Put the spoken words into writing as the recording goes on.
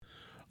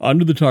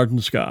Under the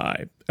Tartan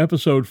Sky,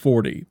 Episode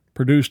 40,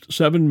 produced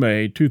 7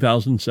 May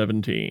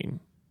 2017.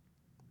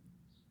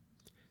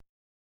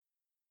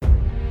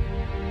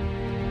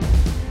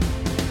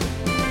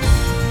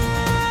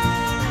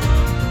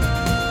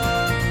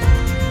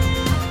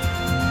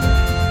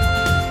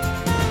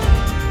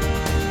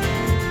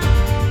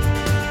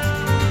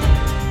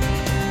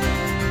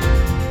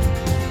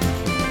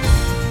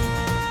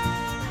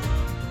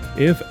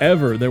 If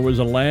ever there was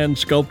a land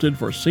sculpted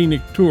for scenic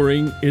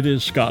touring, it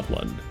is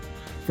Scotland.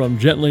 From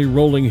gently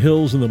rolling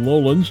hills in the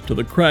lowlands to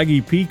the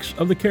craggy peaks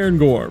of the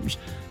Cairngorms,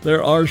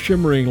 there are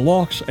shimmering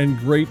lochs and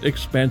great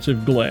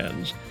expansive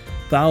glens.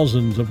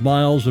 Thousands of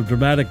miles of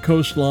dramatic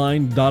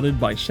coastline dotted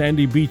by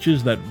sandy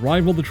beaches that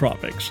rival the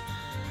tropics.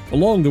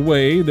 Along the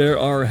way, there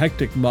are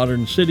hectic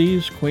modern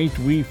cities, quaint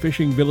wee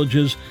fishing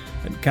villages,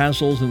 and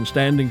castles and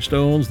standing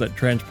stones that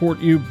transport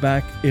you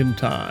back in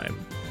time.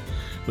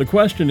 The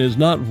question is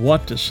not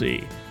what to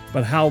see,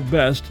 but how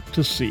best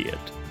to see it.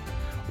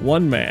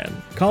 One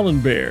man,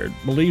 Colin Baird,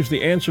 believes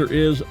the answer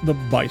is the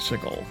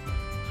bicycle.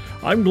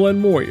 I'm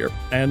Glenn Moyer,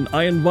 and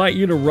I invite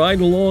you to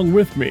ride along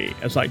with me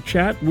as I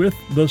chat with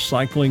the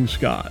Cycling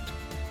Scot,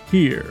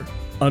 here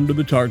under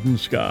the Tartan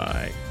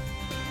Sky.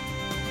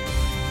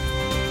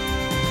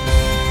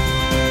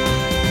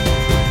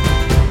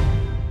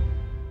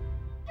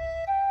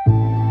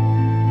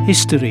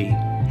 History,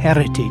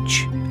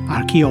 heritage,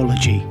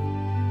 archaeology.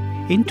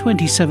 In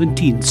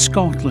 2017,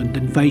 Scotland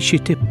invites you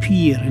to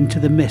peer into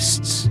the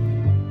mists.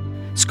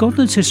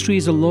 Scotland's history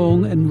is a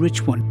long and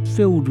rich one,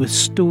 filled with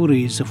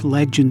stories of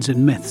legends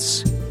and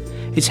myths.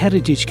 Its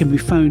heritage can be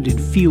found in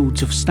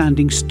fields of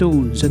standing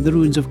stones and the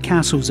ruins of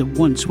castles that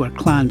once were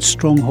clan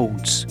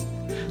strongholds.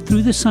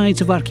 Through the science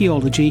of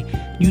archaeology,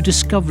 new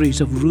discoveries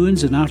of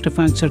ruins and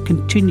artefacts are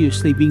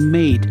continuously being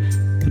made,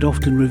 that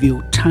often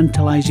reveal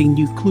tantalising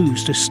new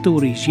clues to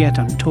stories yet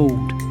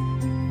untold.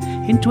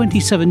 In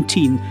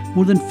 2017,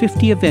 more than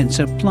 50 events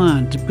are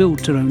planned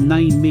built around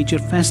 9 major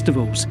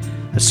festivals,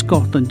 as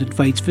Scotland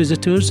invites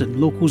visitors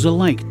and locals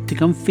alike to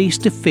come face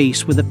to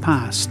face with the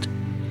past.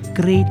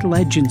 Great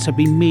legends have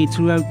been made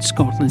throughout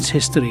Scotland's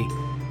history.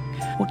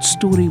 What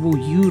story will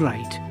you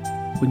write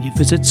when you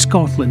visit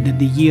Scotland in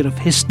the year of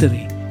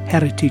history,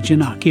 heritage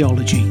and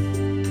archaeology?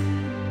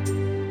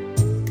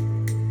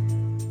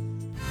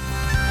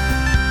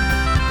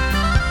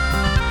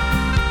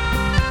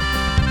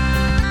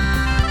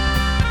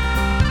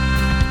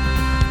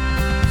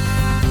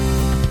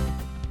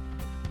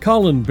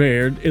 Colin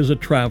Baird is a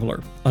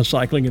traveler, a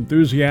cycling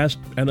enthusiast,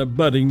 and a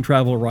budding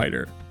travel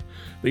writer.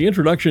 The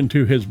introduction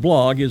to his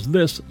blog is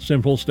this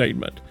simple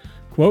statement,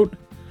 quote,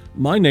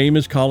 "My name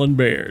is Colin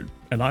Baird,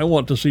 and I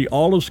want to see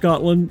all of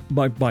Scotland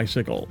by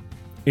bicycle,"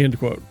 end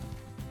quote.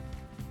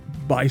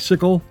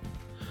 Bicycle?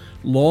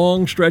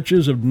 Long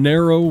stretches of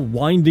narrow,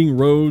 winding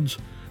roads,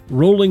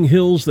 rolling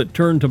hills that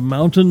turn to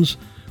mountains,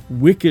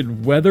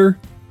 wicked weather?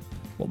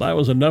 Well, that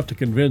was enough to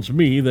convince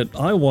me that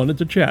I wanted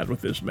to chat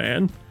with this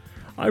man.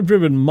 I've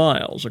driven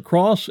miles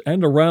across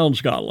and around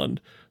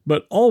Scotland,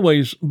 but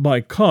always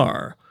by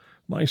car.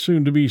 My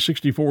soon-to-be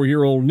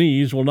 64-year-old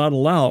knees will not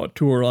allow a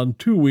tour on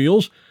 2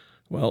 wheels,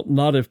 well,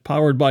 not if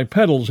powered by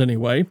pedals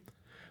anyway.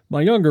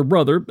 My younger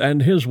brother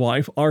and his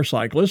wife are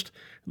cyclists.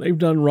 They've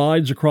done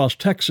rides across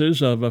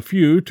Texas of a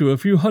few to a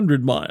few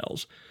hundred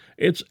miles.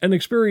 It's an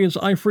experience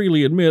I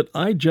freely admit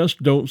I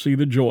just don't see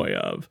the joy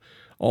of.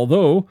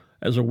 Although,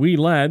 as a wee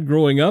lad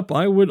growing up,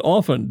 I would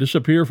often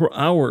disappear for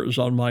hours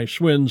on my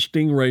Schwinn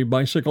Stingray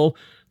bicycle,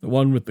 the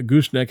one with the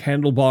gooseneck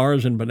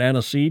handlebars and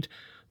banana seat,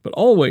 but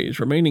always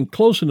remaining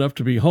close enough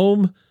to be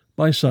home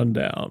by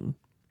sundown.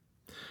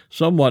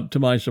 Somewhat to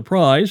my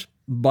surprise,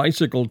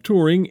 bicycle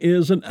touring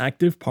is an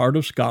active part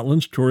of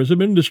Scotland's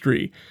tourism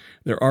industry.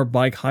 There are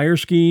bike hire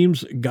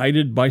schemes,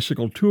 guided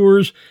bicycle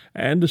tours,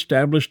 and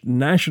established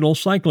national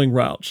cycling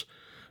routes.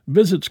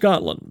 Visit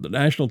Scotland, the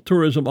National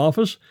Tourism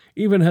Office,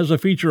 even has a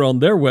feature on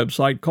their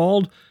website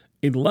called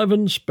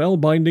 11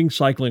 Spellbinding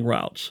Cycling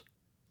Routes.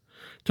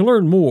 To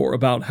learn more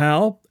about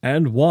how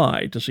and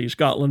why to see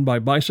Scotland by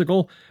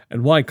bicycle,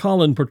 and why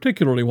Colin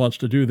particularly wants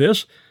to do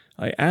this,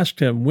 I asked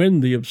him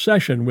when the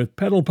obsession with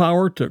pedal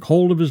power took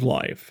hold of his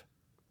life.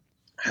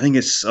 I think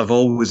I've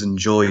always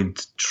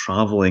enjoyed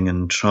travelling,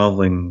 and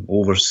travelling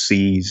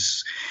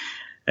overseas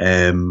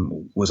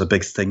was a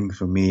big thing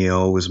for me. I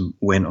always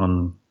went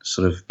on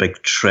sort of big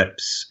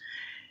trips,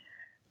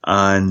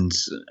 and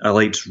I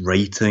liked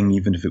writing,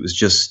 even if it was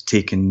just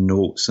taking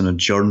notes in a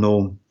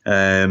journal.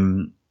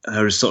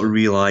 I sort of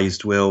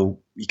realised, well,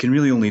 you can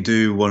really only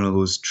do one of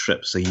those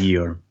trips a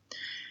year,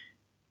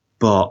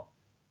 but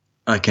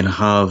I can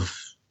have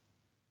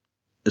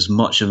as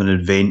much of an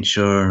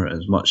adventure,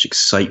 as much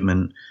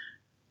excitement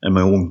in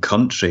my own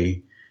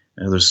country.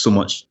 There's so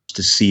much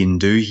to see and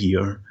do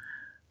here.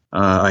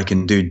 I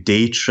can do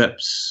day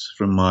trips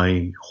from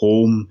my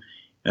home,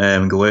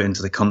 go out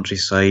into the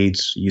countryside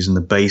using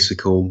the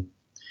bicycle,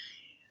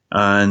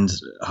 and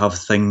have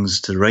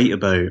things to write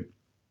about.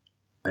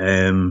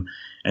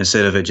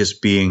 Instead of it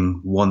just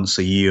being once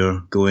a year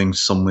going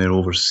somewhere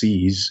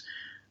overseas,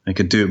 I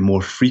could do it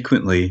more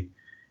frequently.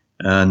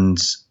 And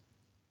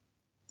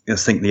I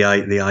think the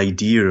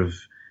idea of,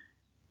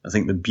 I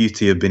think the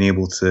beauty of being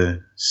able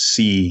to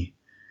see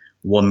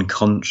one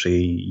country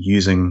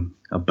using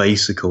a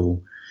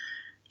bicycle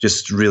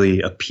just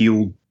really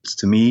appealed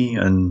to me.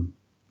 And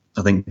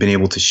I think being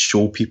able to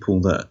show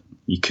people that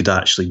you could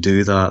actually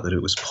do that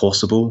it was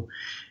possible.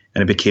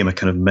 And it became a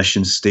kind of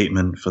mission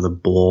statement for the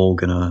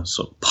blog and a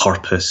sort of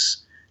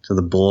purpose to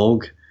the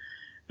blog.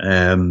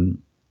 And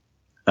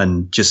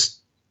just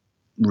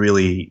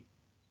really,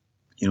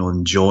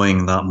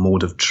 enjoying that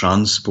mode of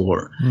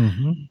transport.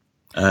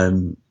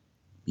 Mm-hmm.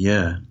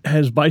 Yeah.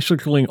 Has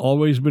bicycling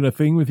always been a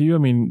thing with you? I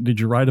mean, did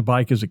you ride a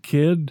bike as a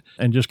kid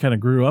and just kind of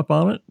grew up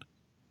on it?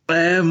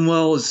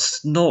 Well,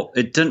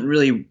 it didn't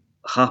really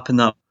happen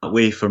that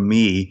way for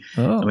me.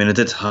 Oh. I mean, I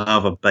did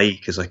have a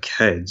bike as a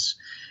kid,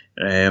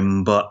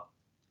 but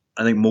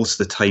I think most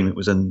of the time it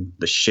was in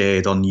the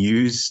shed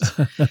unused.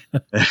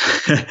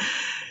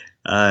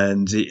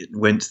 And it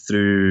went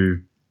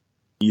through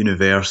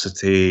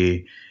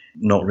university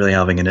not really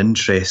having an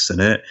interest in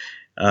it.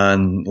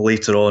 And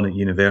later on at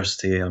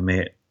university, I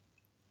met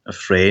a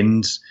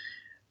friend,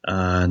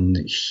 and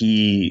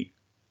he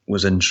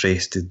was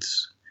interested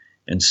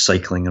in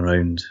cycling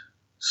around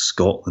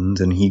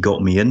Scotland, and he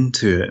got me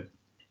into it.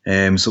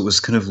 So it was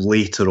kind of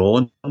later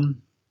on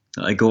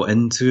that I got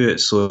into it.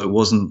 So it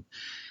wasn't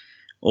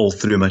all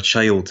through my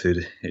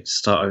childhood. It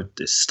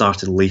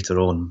started later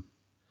on.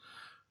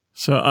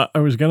 So I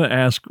was going to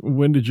ask,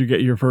 when did you get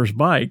your first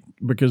bike?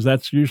 Because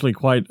that's usually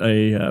quite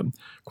a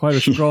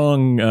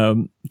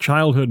strong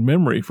childhood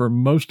memory for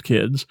most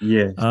kids.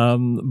 Yeah.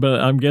 But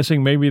I'm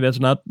guessing maybe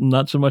that's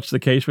not so much the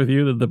case with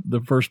you, that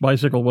the first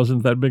bicycle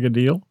wasn't that big a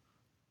deal?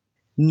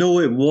 No,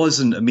 it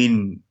wasn't. I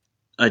mean,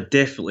 I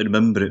definitely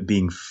remember it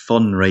being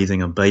fun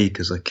riding a bike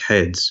as a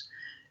kid.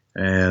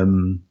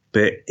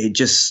 But it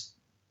just,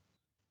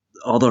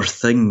 other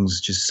things,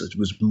 just it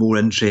was more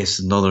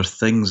interested in other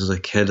things as a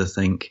kid, I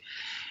think.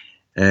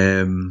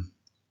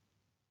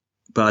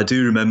 But I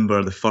do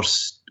remember the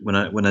first, when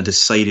I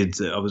decided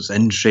that I was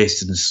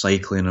interested in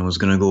cycling, I was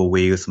going to go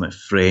away with my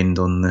friend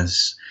on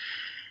this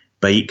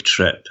bike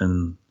trip,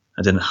 and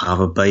I didn't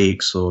have a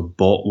bike, so I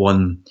bought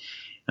one.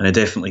 And I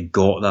definitely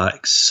got that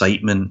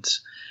excitement,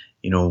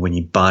 when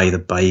you buy the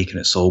bike and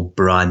it's all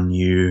brand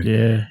new.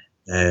 Yeah.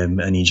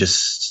 And you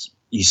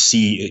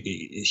see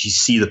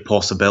the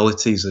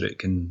possibilities that it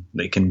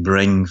can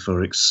bring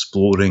for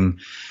exploring.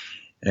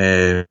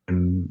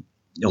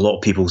 A lot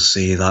of people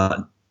say that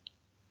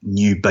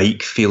new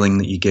bike feeling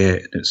that you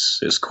get,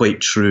 it's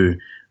quite true.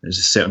 There's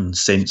a certain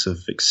sense of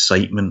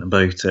excitement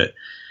about it.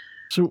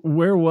 So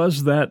where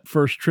was that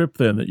first trip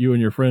then that you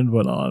and your friend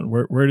went on?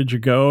 Where did you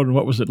go, and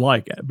what was it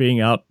like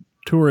being out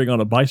touring on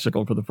a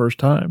bicycle for the first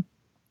time?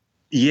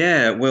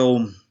 Yeah,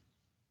 well,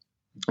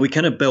 we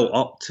kind of built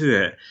up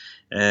to it.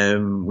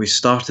 We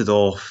started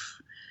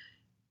off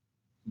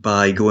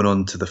by going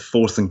on to the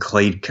Forth and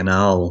Clyde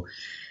Canal.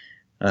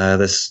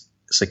 It's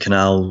a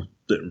canal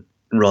that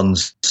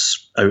runs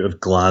out of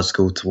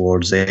Glasgow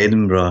towards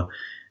Edinburgh,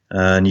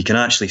 and you can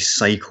actually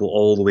cycle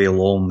all the way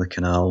along the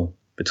canal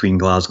between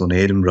Glasgow and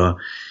Edinburgh,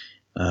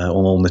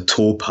 along the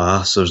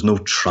towpath. There's no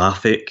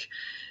traffic.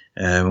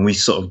 And we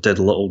sort of did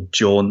little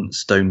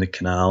jaunts down the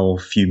canal,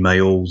 a few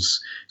miles,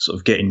 sort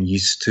of getting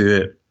used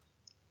to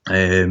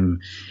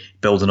it,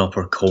 building up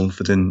our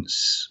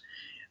confidence.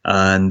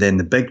 And then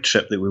the big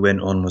trip that we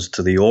went on was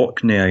to the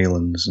Orkney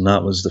Islands, and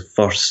that was the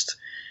first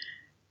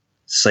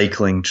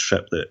cycling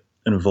trip that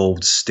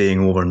involved staying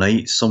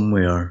overnight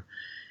somewhere.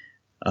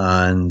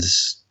 And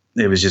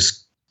it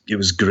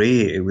was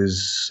great. It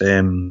was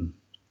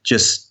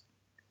just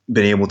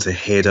being able to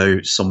head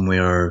out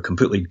somewhere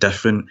completely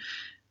different,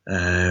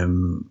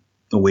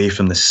 away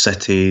from the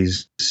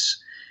cities,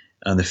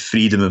 and the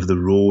freedom of the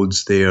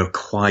roads there,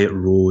 quiet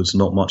roads,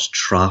 not much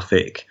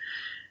traffic.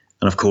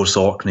 And of course,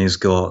 Orkney's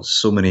got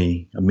so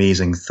many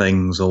amazing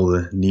things, all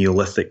the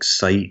Neolithic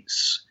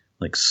sites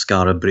like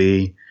Skara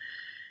Brae,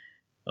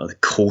 the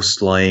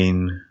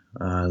coastline,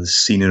 the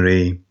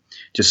scenery,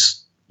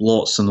 just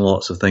lots and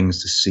lots of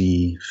things to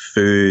see.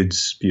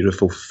 Foods,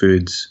 beautiful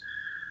foods.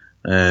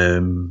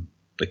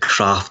 The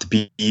craft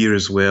beer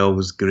as well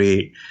was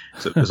great.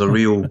 So it was a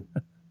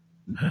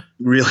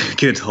really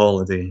good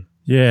holiday.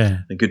 Yeah.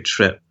 A good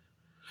trip.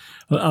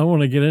 I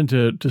want to get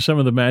into some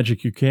of the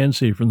magic you can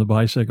see from the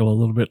bicycle a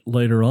little bit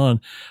later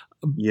on.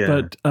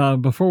 Yeah.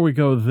 But before we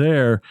go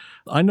there,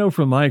 I know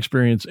from my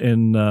experience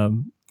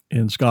in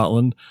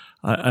Scotland,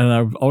 and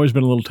I've always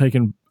been a little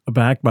taken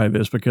aback by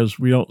this because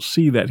we don't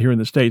see that here in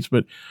the States,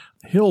 but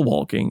hill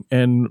walking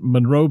and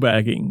Munro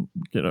bagging,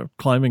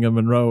 climbing a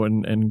Munro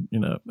and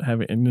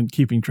having and then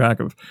keeping track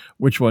of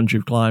which ones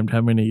you've climbed,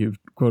 how many you've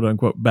quote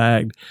unquote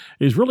bagged,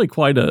 is really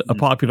quite a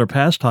popular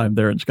pastime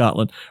there in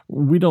Scotland.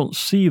 We don't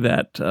see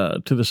that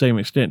to the same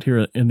extent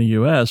here in the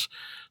U.S.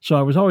 So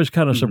I was always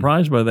kind of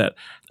surprised by that.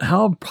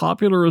 How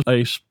popular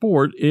a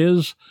sport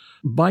is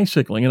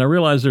bicycling? And I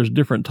realize there's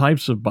different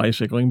types of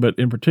bicycling, but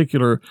in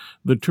particular,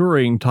 the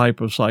touring type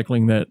of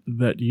cycling that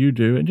you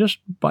do, and just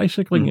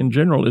bicycling in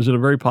general, is it a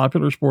very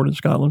popular sport in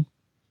Scotland?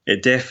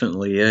 It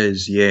definitely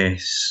is,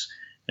 yes.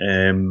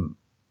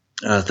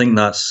 I think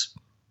that's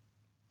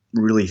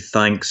really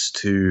thanks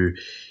to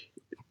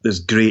this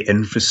great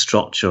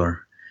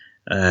infrastructure.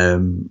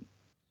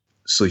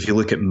 So if you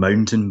look at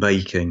mountain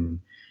biking,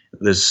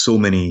 there's so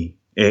many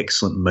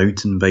excellent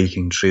mountain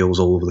biking trails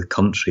all over the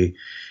country.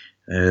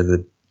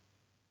 The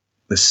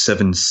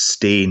Seven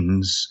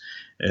Stains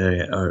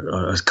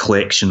are a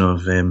collection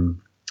of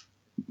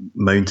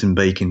mountain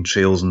biking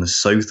trails in the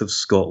south of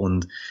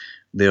Scotland.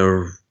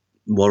 They're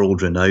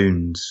world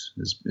renowned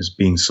as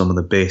being some of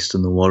the best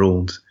in the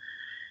world.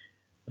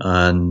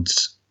 And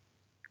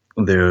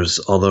there's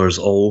others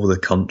all over the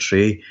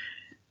country.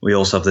 We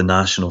also have the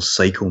National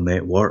Cycle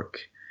Network,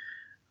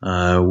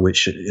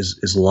 which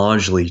is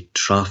largely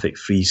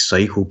traffic-free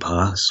cycle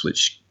paths,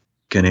 which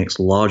connects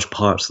large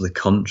parts of the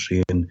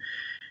country and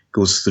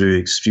goes through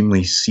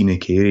extremely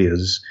scenic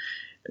areas.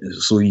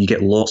 So you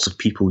get lots of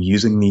people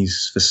using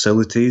these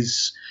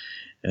facilities,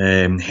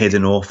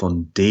 heading off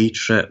on day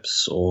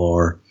trips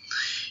or,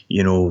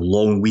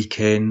 long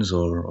weekends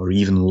or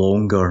even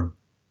longer.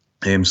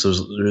 So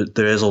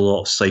there is a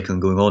lot of cycling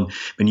going on.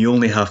 And you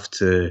only have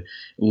to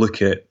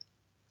look at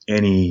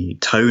any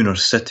town or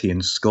city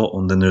in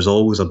Scotland, and there's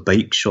always a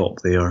bike shop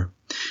there.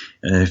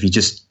 If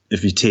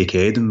you take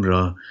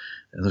Edinburgh,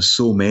 there's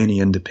so many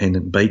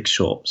independent bike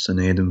shops in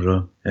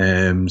Edinburgh,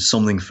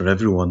 something for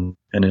everyone,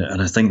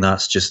 and I think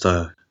that's just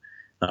that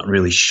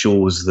really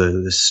shows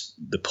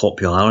the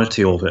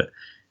popularity of it.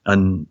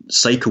 And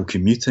cycle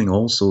commuting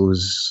also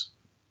is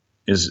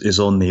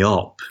on the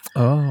up.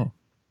 Oh,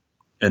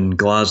 in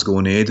Glasgow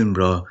and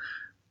Edinburgh,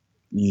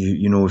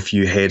 if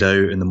you head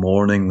out in the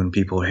morning when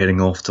people are heading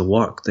off to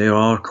work, there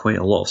are quite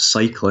a lot of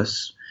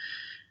cyclists.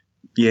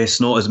 Yes,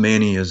 not as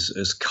many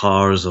as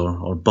cars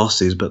or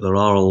buses, but there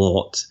are a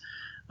lot.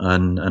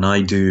 And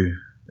I do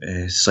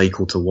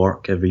cycle to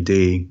work every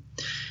day.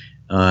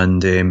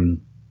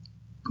 And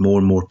more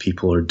and more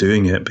people are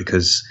doing it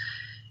because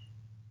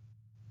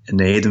in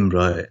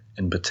Edinburgh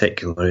in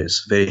particular,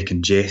 it's a very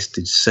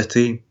congested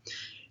city.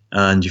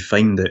 And you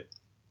find that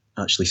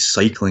actually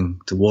cycling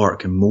to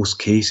work in most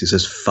cases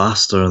is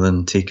faster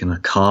than taking a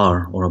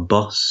car or a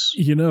bus.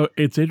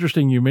 It's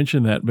interesting you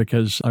mentioned that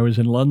because I was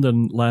in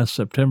London last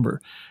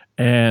September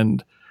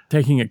and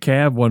taking a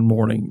cab one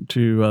morning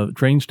to the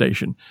train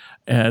station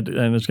and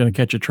was going to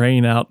catch a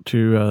train out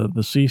to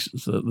the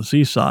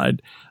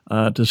seaside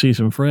to see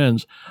some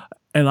friends.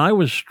 And I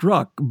was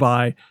struck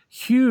by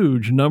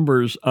huge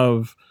numbers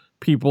of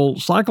people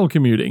cycle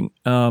commuting.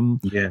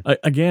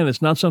 Again,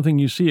 it's not something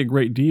you see a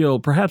great deal,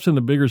 perhaps in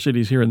the bigger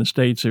cities here in the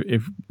States.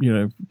 If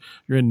you're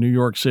in New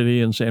York City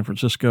and San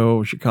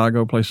Francisco,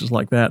 Chicago, places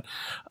like that.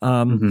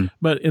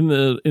 But in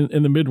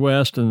the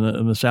Midwest and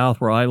in the South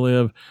where I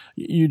live,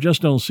 you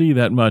just don't see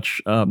that much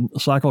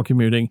cycle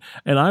commuting.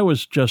 And I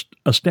was just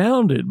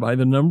astounded by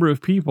the number of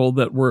people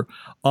that were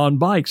on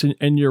bikes.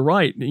 And you're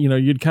right.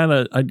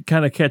 I'd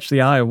kind of catch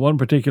the eye of one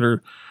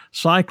particular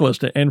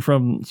cyclist, and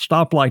from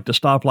stoplight to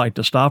stoplight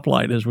to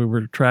stoplight as we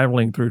were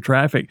traveling through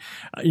traffic,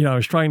 I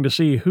was trying to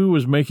see who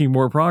was making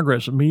more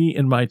progress, me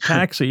in my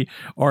taxi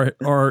or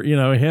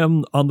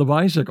him on the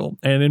bicycle.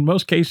 And in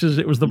most cases,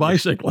 it was the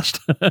bicyclist.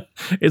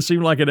 It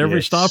seemed like at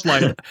every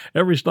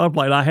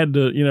stoplight, I had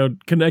to,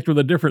 connect with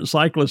a different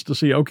cyclist to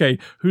see, okay,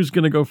 who's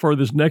going to go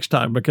furthest next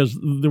time? Because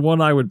the one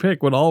I would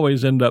pick would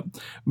always end up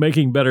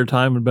making better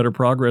time and better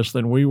progress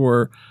than we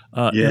were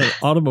in an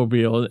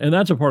automobile. And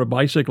that's a part of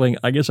bicycling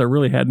I guess I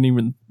really hadn't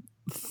even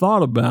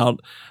thought about.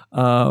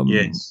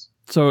 Yes.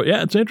 So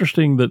yeah, it's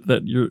interesting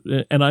that you're,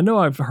 and I know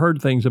I've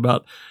heard things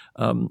about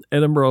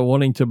Edinburgh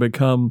wanting to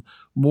become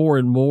more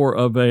and more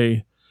of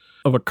a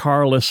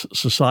carless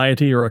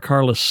society or a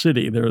carless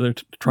city. They're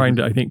trying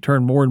to, I think,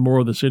 turn more and more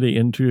of the city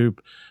into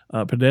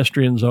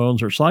pedestrian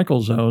zones or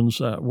cycle zones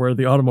where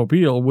the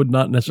automobile would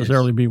not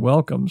necessarily be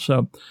welcome.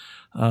 So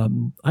I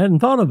hadn't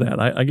thought of that.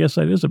 I guess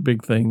that is a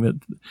big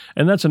thing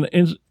and that's an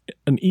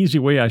easy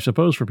way, I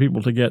suppose, for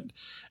people to get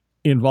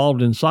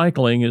involved in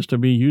cycling is to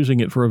be using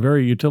it for a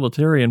very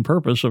utilitarian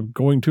purpose of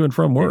going to and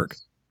from work.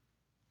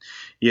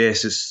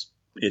 Yes,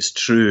 it's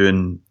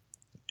true.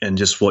 And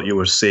just what you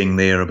were saying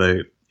there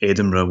about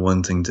Edinburgh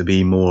wanting to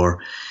be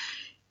more,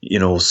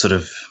 sort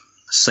of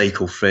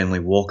cycle-friendly,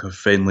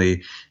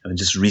 walker-friendly. And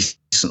just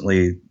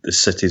recently, the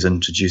city's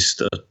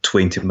introduced a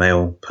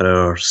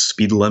 20-mile-per-hour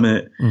speed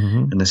limit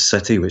in the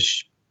city,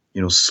 which,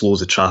 slows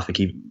the traffic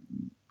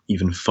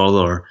even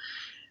further.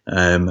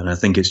 And I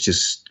think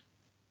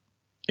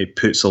it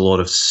puts a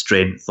lot of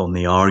strength on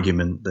the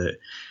argument that,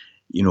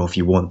 if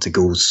you want to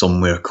go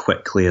somewhere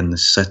quickly in the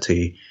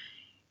city,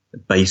 the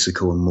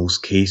bicycle in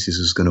most cases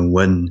is going to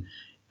win.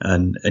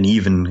 And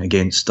even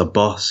against a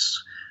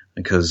bus,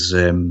 because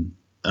I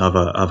have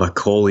a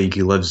colleague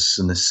who lives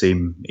in the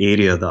same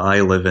area that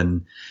I live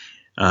in,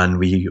 and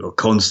we are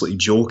constantly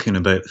joking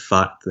about the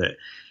fact that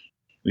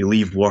we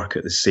leave work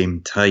at the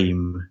same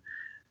time,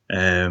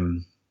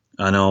 and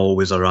I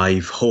always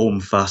arrive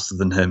home faster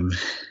than him.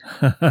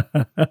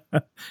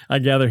 I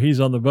gather he's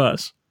on the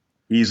bus.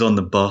 He's on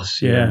the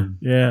bus, yeah.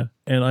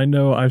 And I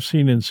know I've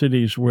seen in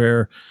cities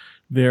where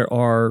there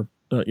are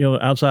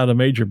outside a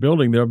major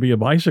building, there'll be a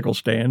bicycle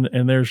stand,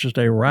 and there's just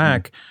a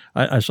rack.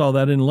 I saw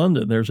that in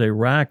London. There's a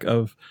rack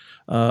of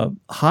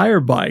hire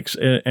bikes,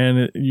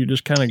 and you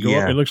just kind of go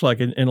up. It looks like,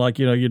 and like,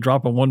 you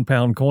drop a 1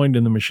 pound coin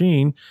in the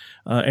machine,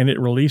 and it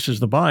releases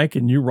the bike,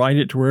 and you ride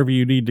it to wherever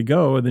you need to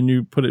go, and then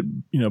you put it,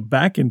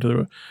 back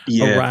into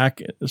a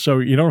rack. So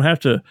you don't have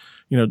to,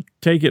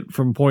 take it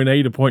from point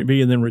A to point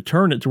B and then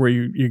return it to where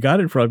you got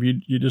it from.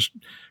 You just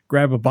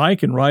grab a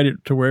bike and ride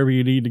it to wherever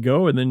you need to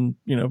go, and then,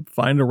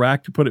 find a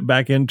rack to put it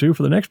back into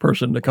for the next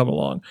person to come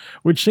along,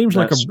 which seems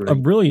like a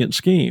brilliant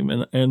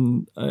scheme.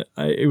 And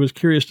it was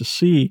curious to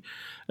see,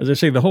 as I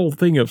say, the whole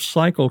thing of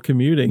cycle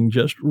commuting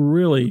just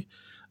really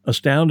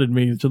astounded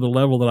me to the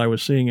level that I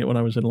was seeing it when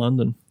I was in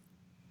London.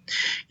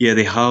 Yeah,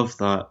 they have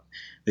that.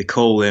 They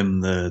call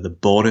them the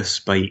Boris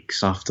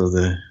bikes after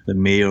the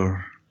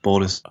mayor,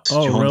 Boris Johnson.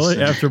 Oh,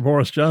 really? After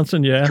Boris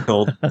Johnson, yeah.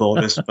 Called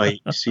Boris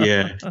bikes,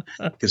 yeah,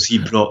 because he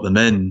brought them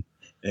in.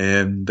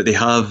 But they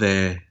have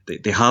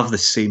the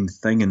same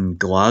thing in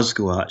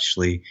Glasgow,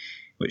 actually,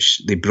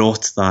 which they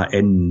brought that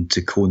in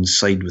to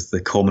coincide with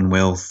the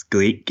Commonwealth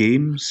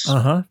Games.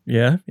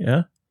 Yeah.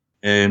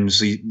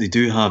 So they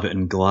do have it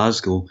in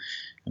Glasgow,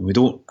 and we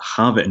don't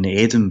have it in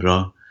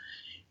Edinburgh.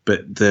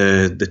 But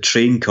the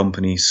train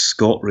company,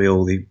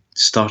 ScotRail, they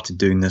started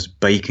doing this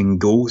bike and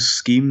go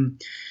scheme.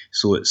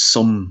 So at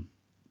some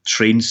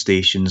train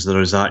stations, there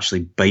is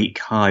actually bike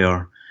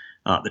hire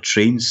at the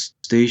train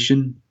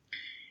station.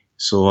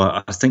 So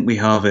I think we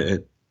have it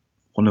at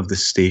one of the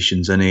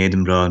stations in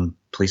Edinburgh, and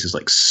places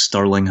like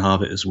Stirling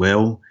have it as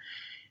well.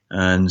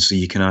 And so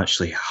you can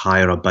actually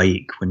hire a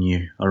bike when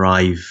you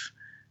arrive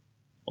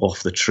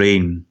off the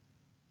train,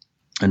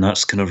 and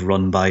that's kind of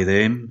run by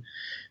them.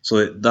 So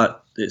it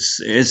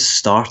is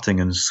starting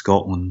in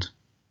Scotland.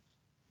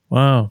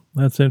 Wow,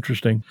 that's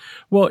interesting.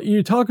 Well,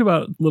 you talk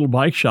about little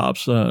bike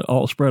shops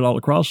all spread all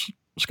across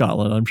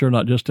Scotland. I'm sure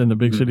not just in the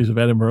big cities of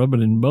Edinburgh, but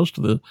in most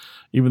of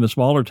even the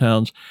smaller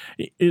towns.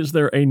 Is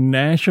there a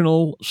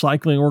national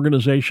cycling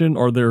organization,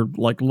 or there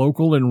like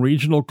local and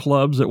regional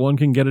clubs that one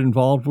can get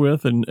involved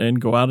with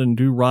and go out and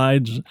do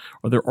rides?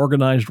 Or there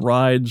organized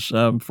rides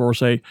for,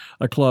 say,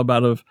 a club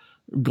out of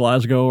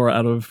Glasgow or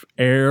out of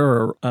Ayr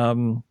or,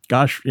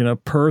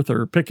 Perth,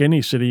 or pick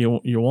any city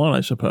you want,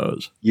 I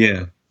suppose.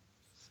 Yeah.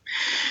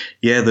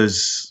 Yeah,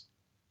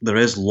 there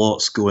is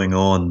lots going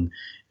on.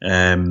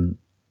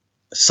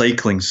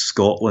 Cycling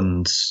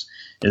Scotland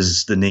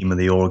is the name of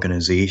the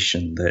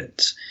organisation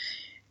that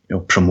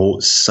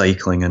promotes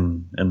cycling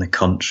in the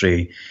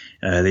country.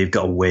 They've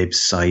got a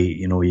website.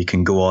 You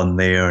can go on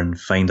there and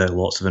find out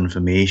lots of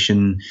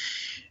information.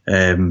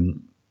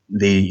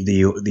 They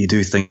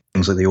do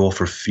things like they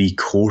offer free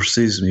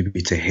courses,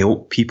 maybe to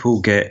help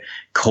people get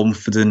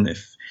confident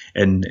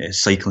in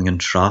cycling in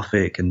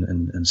traffic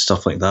and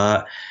stuff like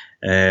that.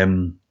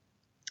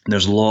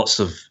 There's lots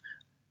of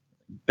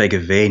big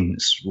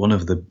events. One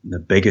of the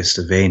biggest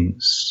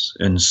events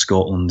in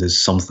Scotland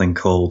is something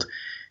called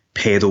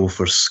Pedal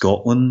for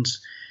Scotland.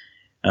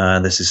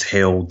 This is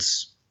held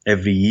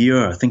every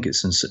year. I think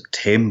it's in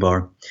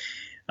September.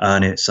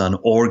 And it's an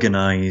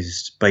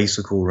organised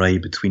bicycle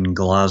ride between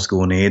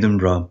Glasgow and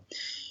Edinburgh.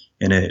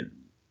 And it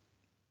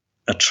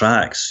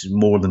attracts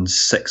more than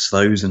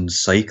 6,000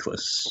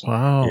 cyclists.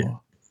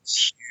 Wow.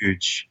 It's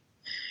huge.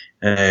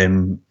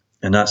 And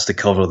that's to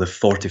cover the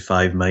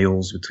 45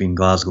 miles between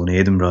Glasgow and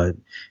Edinburgh.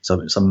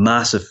 It's a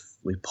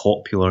massively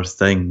popular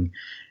thing.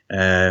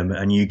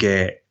 And you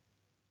get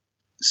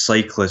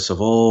cyclists of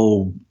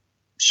all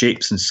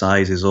shapes and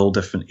sizes, all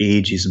different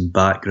ages and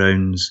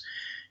backgrounds.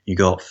 You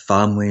got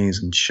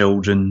families and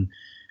children.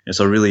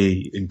 It's a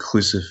really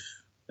inclusive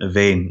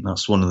event.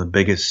 That's one of the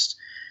biggest.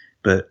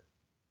 But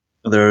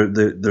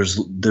there's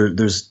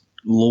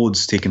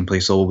loads taking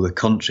place all over the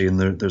country, and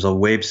there's a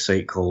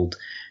website called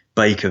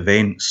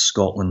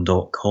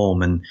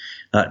bikeeventscotland.com, and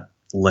that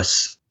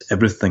lists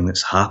everything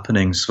that's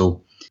happening.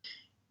 So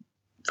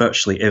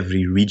virtually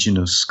every region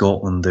of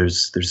Scotland,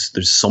 there's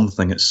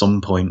something at some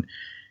point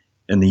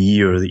in the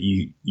year that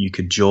you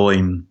could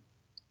join,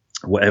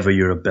 whatever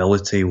your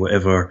ability,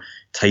 whatever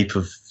type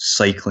of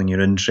cycling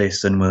you're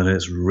interested in, whether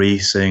it's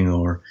racing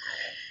or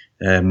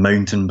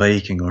mountain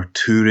biking or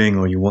touring,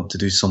 or you want to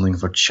do something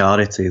for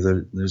charity.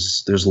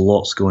 There's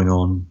lots going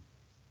on.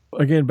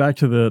 Again, back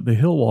to the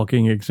hill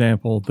walking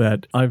example,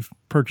 that I've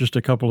purchased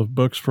a couple of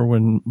books for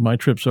when my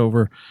trip's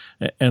over,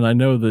 and I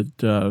know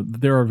that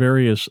there are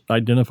various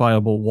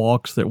identifiable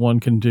walks that one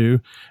can do,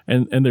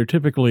 and they're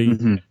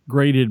typically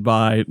graded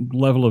by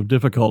level of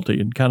difficulty,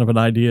 and kind of an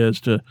idea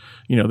as to,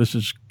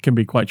 this can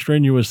be quite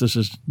strenuous, this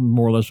is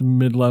more or less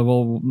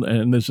mid-level,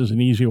 and this is an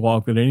easy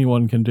walk that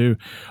anyone can do.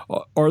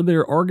 Are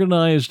there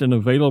organized and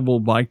available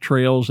bike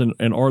trails, and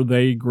are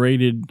they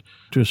graded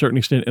to a certain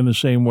extent in the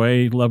same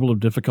way, level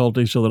of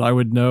difficulty, so that I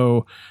would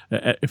know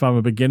if I'm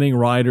a beginning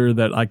rider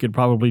that I could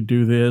probably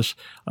do this,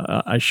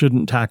 I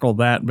shouldn't tackle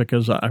that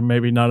because I'm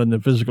maybe not in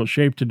the physical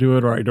shape to do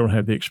it, or I don't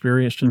have the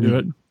experience to do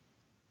it?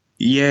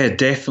 Yeah,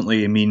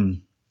 definitely. I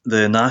mean,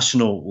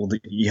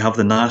 you have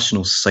the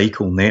National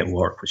Cycle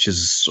Network, which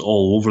is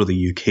all over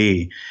the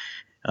UK,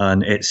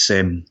 and it's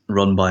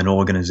run by an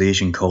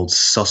organisation called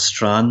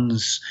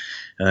Sustrans.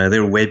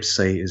 Their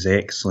website is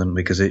excellent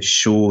because it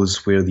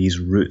shows where these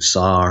routes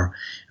are,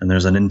 and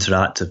there's an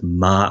interactive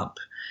map,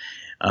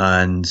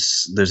 and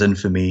there's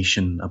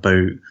information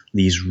about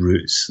these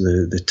routes,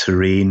 the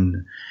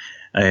terrain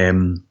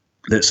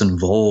that's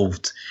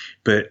involved.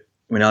 But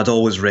I mean, I'd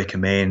always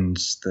recommend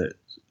that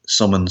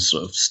someone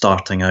sort of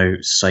starting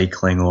out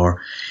cycling,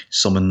 or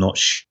someone not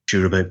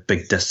sure about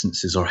big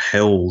distances or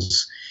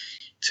hills,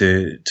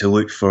 to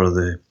look for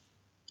the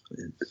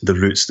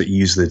routes that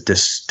use the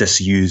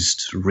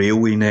disused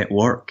railway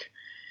network,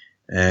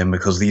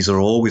 because these are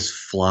always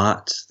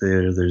flat.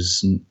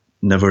 There's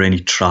never any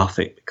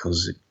traffic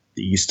because it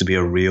used to be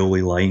a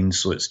railway line,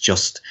 so it's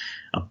just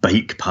a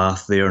bike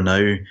path there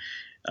now.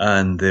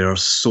 And there are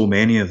so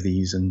many of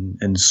these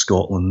in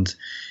Scotland,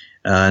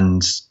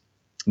 and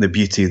the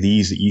beauty of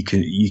these that you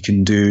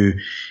can do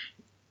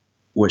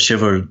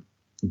whichever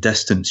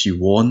distance you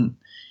want.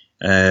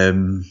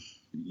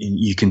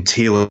 You can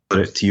tailor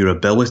it to your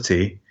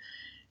ability,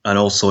 and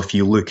also if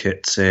you look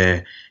at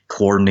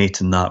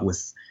coordinating that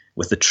with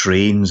the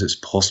trains, it's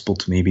possible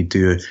to maybe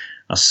do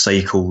a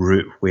cycle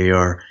route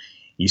where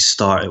you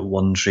start at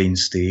one train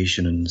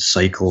station and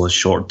cycle a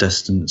short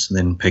distance and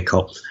then pick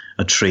up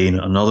a train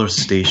at another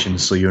station,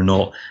 so you're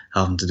not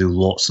having to do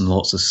lots and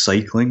lots of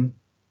cycling.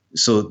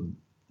 So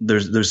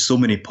there's so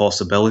many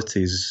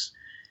possibilities.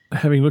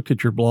 Having looked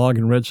at your blog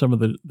and read some of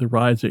the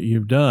rides that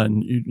you've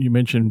done, you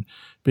mentioned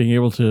being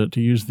able to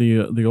use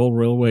the old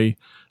railway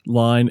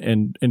line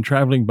and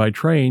traveling by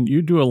train.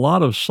 You do a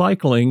lot of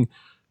cycling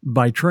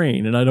by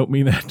train, and I don't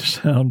mean that to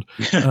sound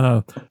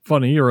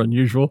funny or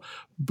unusual,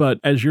 but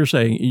as you're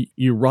saying,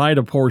 you ride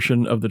a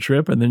portion of the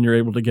trip and then you're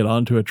able to get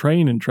onto a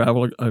train and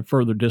travel a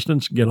further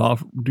distance, get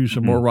off, do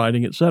some more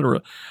riding,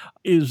 etc.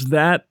 Is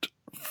that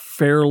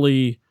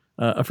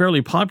a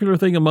fairly popular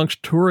thing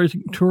amongst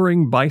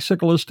touring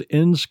bicyclists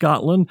in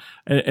Scotland?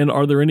 And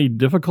are there any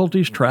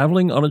difficulties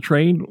traveling on a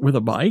train with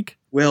a bike?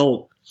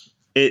 Well,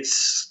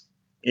 it's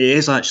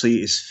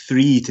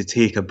free to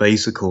take a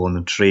bicycle on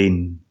a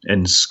train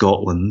in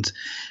Scotland.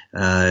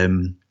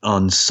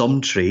 On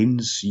some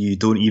trains, you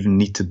don't even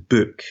need to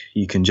book.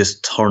 You can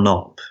just turn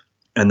up,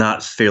 and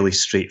that's fairly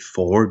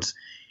straightforward,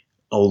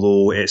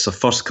 although it's a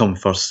first-come,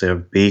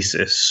 first-served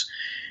basis.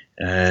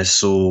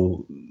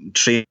 So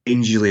trains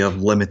usually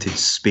have limited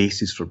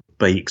spaces for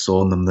bikes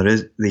on them.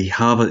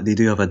 They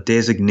do have a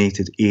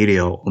designated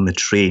area on the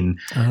train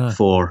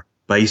for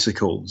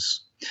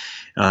bicycles.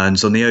 And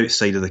so on the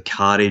outside of the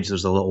carriage,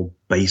 there's a little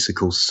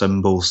bicycle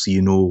symbol so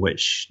you know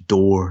which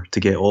door to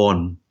get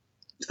on.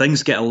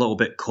 Things get a little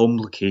bit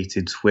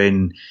complicated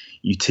when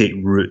you take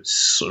routes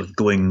sort of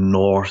going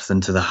north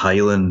into the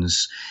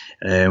Highlands,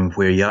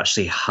 where you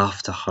actually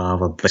have to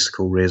have a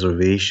bicycle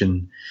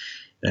reservation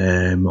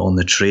on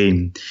the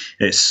train.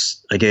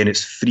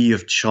 It's free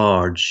of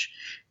charge,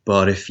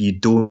 but if you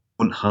don't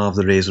have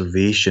the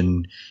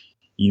reservation,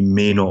 you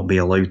may not be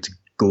allowed to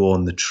go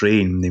on the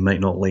train. They might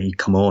not let you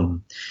come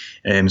on.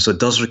 So it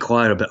does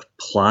require a bit of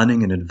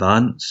planning in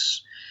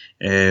advance.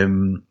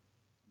 Often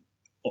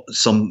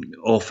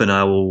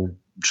I will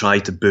try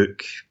to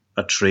book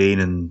a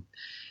train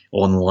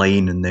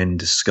online and then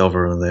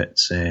discover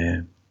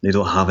that they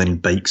don't have any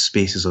bike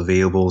spaces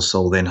available,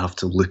 so I'll then have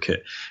to look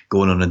at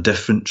going on a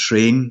different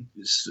train.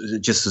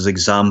 Just as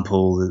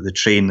example, the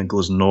train that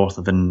goes north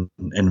of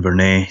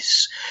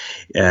Inverness,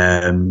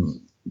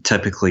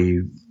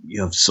 typically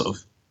you have sort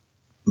of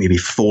maybe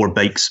 4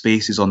 bike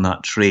spaces on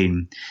that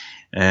train.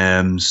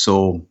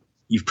 So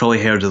you've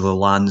probably heard of the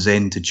Land's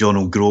End to John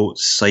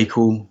O'Groats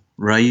cycle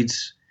ride.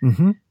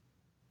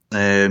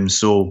 Mm-hmm.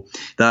 So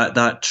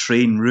that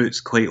train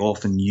route's quite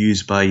often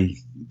used by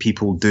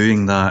people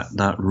doing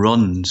that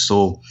run.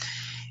 So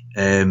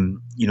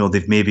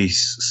they've maybe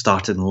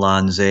started in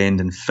Land's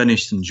End and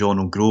finished in John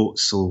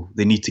O'Groats, so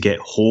they need to get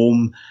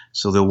home,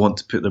 so they'll want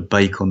to put their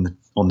bike on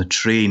the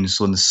train.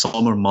 So in the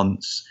summer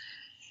months,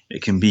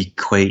 it can be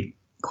quite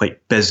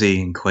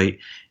busy and quite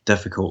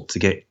difficult to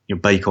get your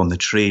bike on the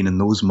train in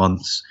those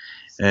months.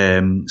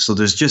 So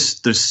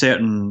there's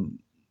certain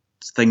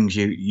things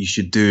you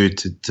should do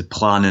to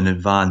plan in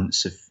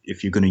advance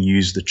if you're going to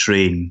use the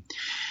train.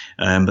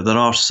 But there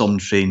are some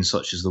trains,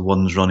 such as the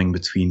ones running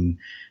between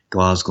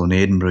Glasgow and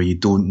Edinburgh, you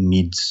don't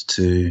need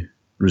to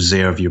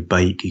reserve your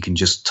bike. You can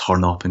just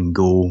turn up and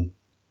go.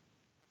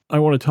 I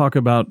want to talk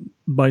about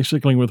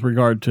bicycling with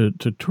regard to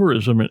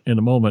tourism in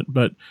a moment,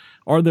 but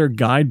are there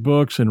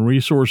guidebooks and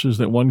resources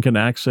that one can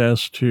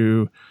access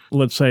to,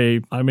 let's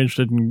say, I'm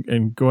interested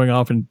in going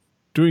off and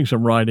doing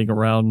some riding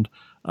around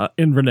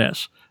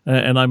Inverness,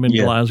 and I'm in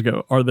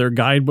Glasgow. Are there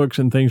guidebooks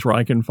and things where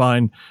I can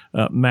find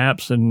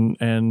maps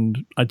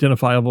and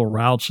identifiable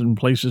routes and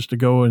places to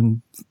go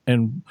and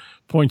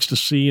points to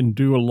see and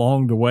do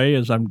along the way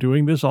as I'm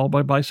doing this all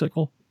by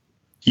bicycle?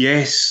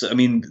 Yes, I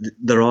mean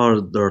there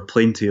are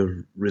plenty of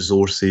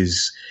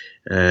resources.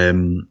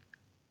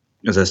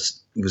 As I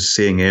was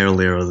saying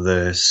earlier,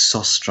 the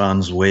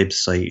Sustrans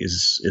website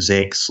is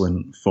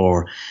excellent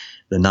for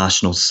the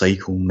National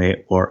Cycle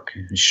Network,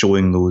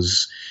 showing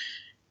those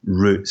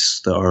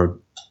routes that are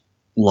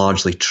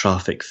largely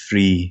traffic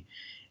free,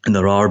 and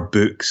there are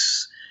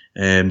books.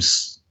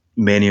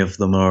 Many of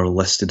them are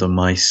listed on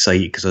my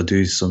site because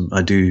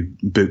I do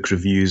book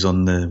reviews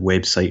on the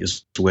website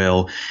as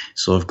well.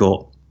 So I've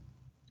got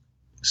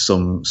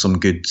some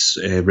good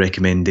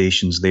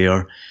recommendations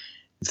there.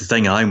 The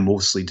thing I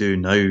mostly do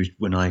now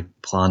when I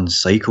plan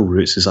cycle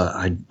routes is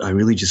I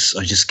really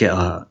just get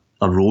a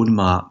road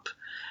map,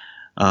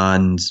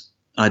 and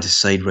I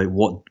decide, right,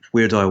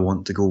 where do I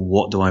want to go?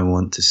 What do I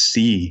want to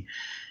see?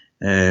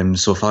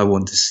 So if I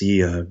want to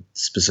see a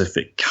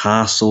specific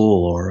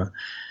castle or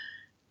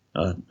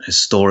a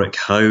historic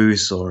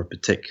house or a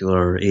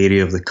particular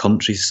area of the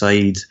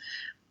countryside,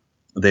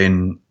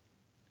 then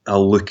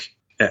I'll look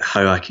at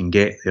how I can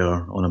get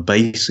there on a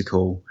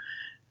bicycle,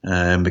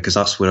 because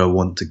that's where I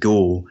want to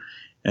go.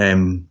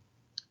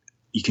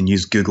 You can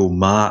use Google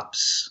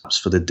Maps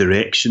for the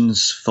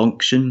directions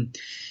function.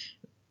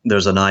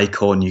 There's an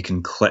icon you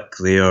can click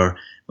there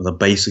with a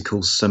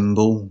bicycle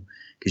symbol,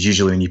 because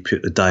usually when you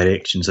put the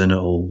directions in,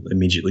 it'll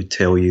immediately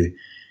tell you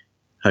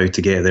how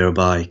to get there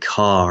by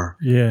car.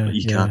 But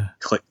you can't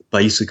click the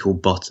bicycle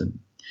button,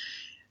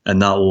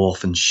 and that will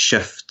often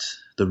shift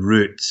the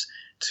route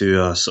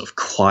to a sort of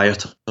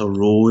quieter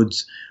road,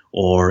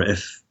 or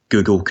if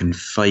Google can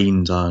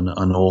find an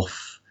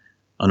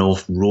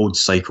off-road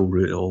cycle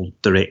route, it'll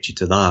direct you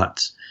to that.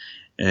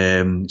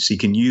 So you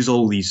can use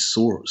all these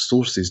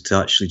sources to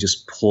actually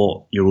just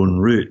plot your own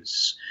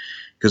routes.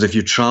 Because if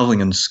you're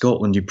travelling in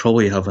Scotland, you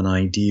probably have an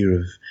idea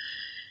of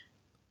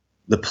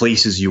the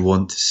places you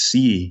want to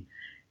see,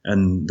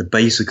 and the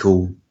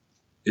bicycle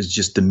is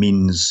just the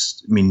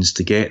means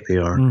to get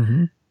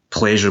there,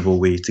 pleasurable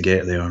way to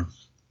get there.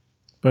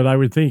 But I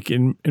would think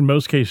in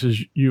most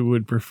cases you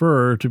would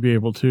prefer to be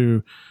able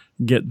to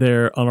get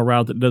there on a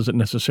route that doesn't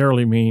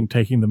necessarily mean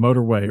taking the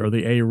motorway or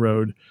the A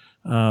road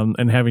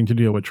and having to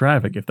deal with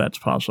traffic, if that's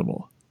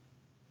possible.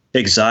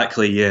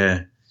 Exactly,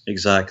 yeah,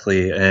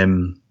 exactly.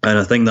 And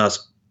I think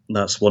that's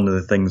one of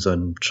the things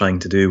I'm trying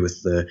to do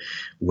with the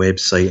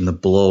website and the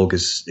blog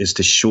is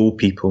to show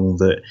people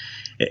that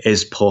it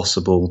is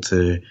possible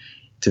to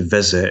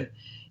visit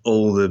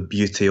all the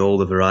beauty, all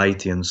the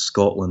variety in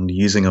Scotland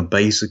using a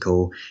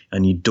bicycle,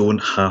 and you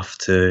don't have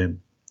to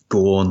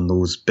go on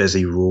those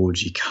busy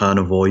roads. You can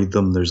avoid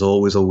them. There's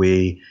always a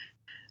way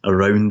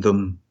around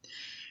them.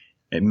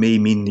 It may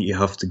mean that you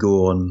have to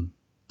go on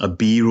a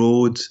B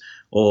road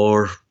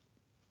or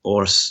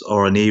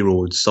an A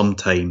road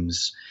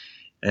sometimes.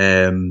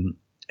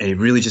 It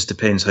really just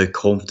depends how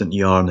confident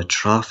you are in the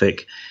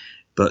traffic.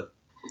 But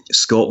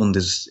Scotland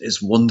is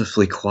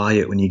wonderfully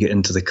quiet when you get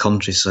into the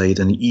countryside,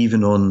 and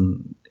even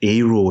on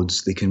A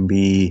roads they can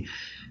be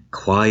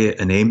quiet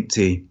and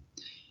empty.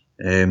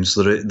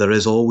 So there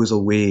is always a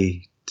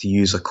way to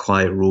use a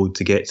quiet road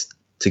to get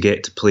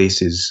to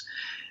places.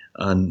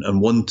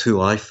 And one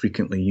tool I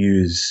frequently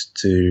use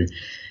to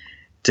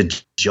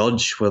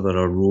judge whether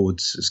a road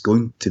is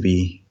going to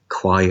be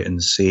quiet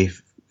and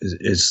safe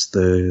is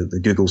the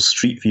Google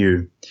Street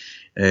View.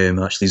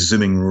 Actually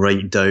zooming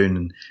right down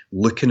and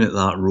looking at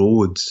that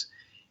road,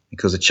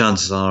 because the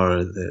chances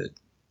are that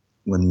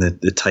when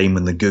the time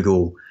when the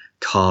Google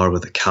car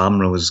with the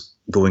camera was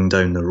going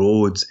down the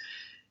road,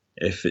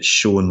 if it's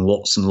showing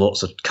lots and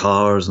lots of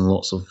cars and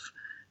lots of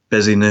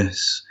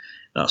busyness,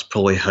 that's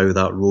probably how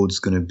that road's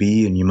going to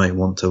be, and you might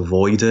want to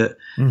avoid it.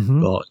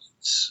 But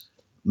it's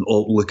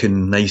all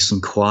looking nice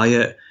and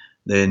quiet,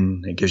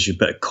 then it gives you a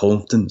bit of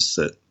confidence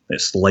that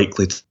it's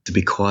likely to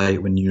be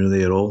quiet when you're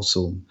there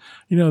also.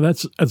 You know,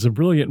 that's a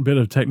brilliant bit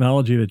of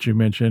technology that you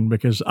mentioned,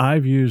 because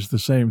I've used the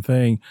same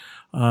thing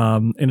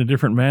in a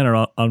different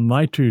manner on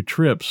my 2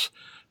 trips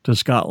to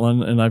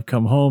Scotland, and I've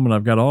come home and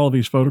I've got all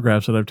these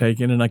photographs that I've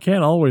taken, and I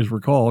can't always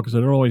recall, because I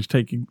don't always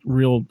take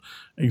real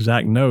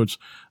exact notes,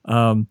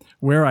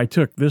 where I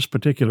took this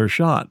particular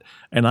shot.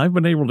 And I've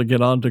been able to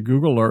get onto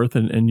Google Earth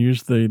and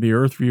use the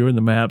Earth view in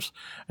the maps,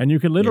 and you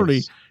can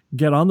literally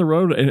get on the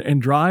road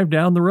and drive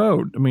down the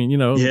road. I mean,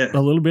 a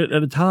little bit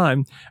at a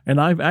time. And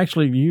I've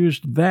actually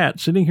used that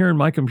sitting here in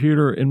my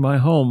computer in my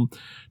home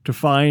to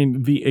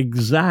find the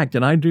exact,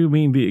 and I do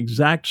mean the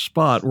exact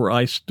spot where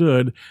I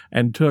stood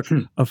and took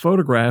a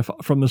photograph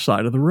from the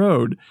side of the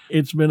road.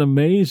 It's been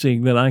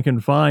amazing that I can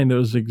find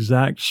those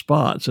exact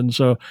spots. And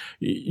so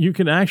you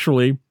can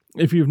actually,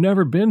 if you've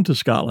never been to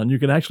Scotland, you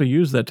can actually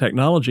use that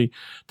technology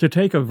to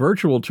take a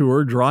virtual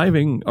tour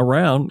driving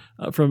around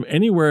from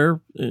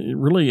anywhere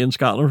really in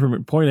Scotland,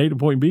 from point A to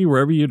point B,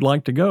 wherever you'd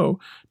like to go,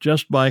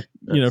 just by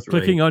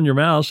clicking on your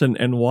mouse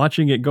and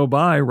watching it go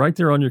by right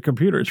there on your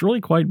computer. It's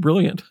really quite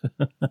brilliant.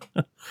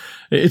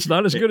 It's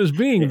not as good as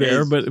being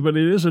there, but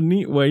it is a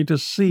neat way to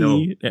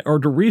see or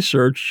to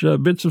research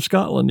bits of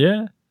Scotland.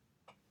 Yeah,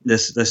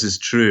 this is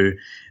true.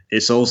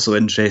 It's also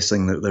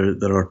interesting that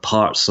there are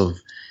parts of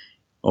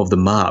the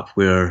map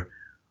where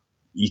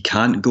you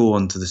can't go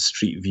onto the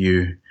street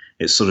view.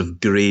 It's sort of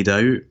greyed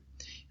out,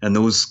 and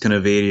those kind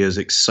of areas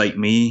excite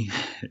me,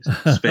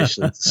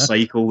 especially to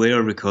cycle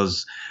there,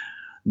 because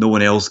no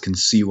one else can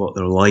see what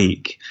they're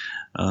like.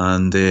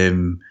 And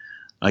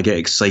I get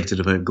excited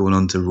about going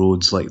onto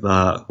roads like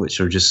that,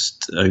 which are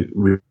just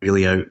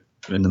really out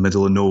in the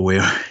middle of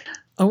nowhere.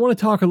 I want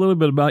to talk a little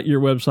bit about your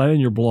website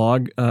and your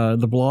blog.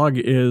 The blog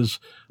is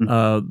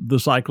The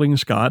Cycling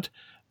Scot,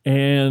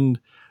 and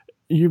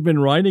you've been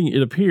writing,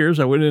 it appears,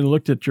 I went in and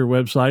looked at your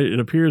website, it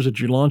appears that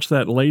you launched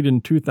that late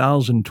in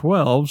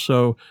 2012,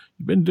 so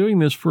you've been doing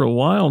this for a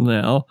while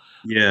now.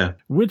 Yeah.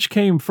 Which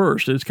came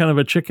first? It's kind of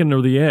a chicken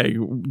or the egg.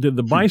 Did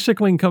the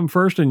bicycling come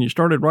first and you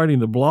started writing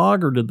the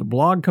blog, or did the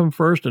blog come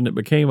first and it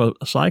became a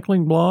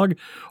cycling blog?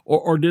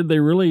 Or did they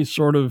really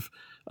sort of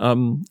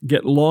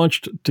get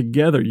launched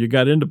together? You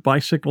got into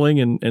bicycling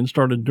and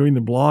started doing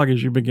the blog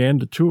as you began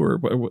to tour.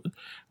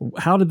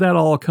 How did that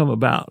all come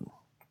about?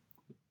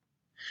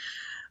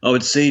 I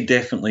would say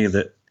definitely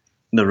that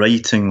the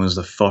writing was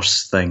the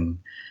first thing,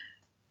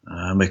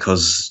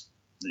 because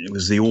it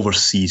was the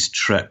overseas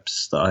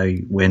trips that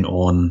I went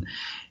on.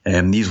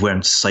 These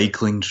weren't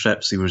cycling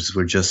trips. These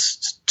were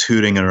just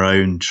touring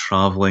around,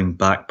 traveling,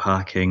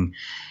 backpacking.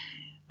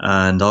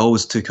 And I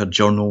always took a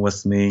journal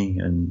with me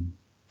and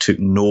took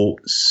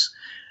notes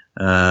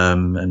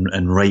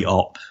and write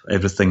up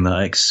everything that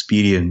I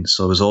experienced.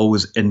 So I was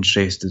always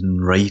interested in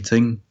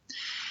writing.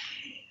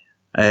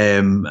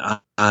 And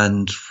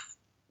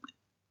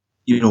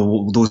you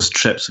know, those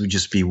trips would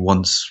just be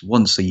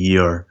once a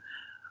year,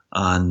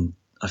 and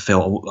I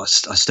felt I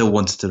still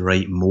wanted to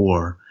write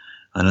more,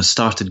 and I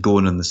started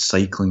going on the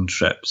cycling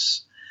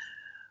trips,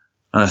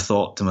 and I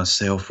thought to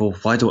myself, well,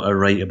 why don't I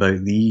write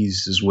about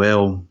these as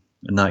well?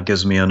 And that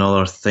gives me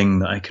another thing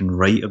that I can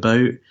write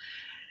about.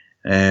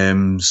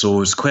 So it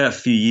was quite a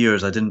few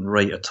years I didn't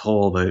write at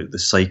all about the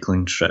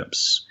cycling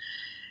trips,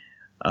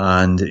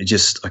 and it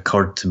just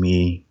occurred to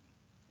me,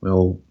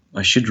 well,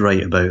 I should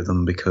write about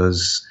them,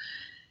 because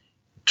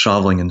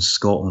travelling in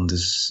Scotland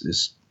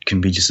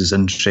can be just as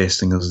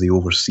interesting as the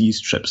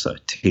overseas trips that I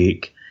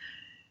take.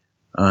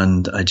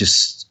 And I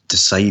just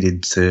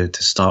decided to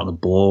start the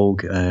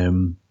blog,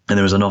 and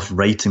there was enough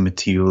writing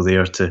material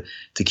there to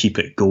keep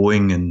it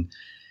going and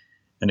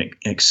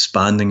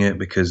expanding it,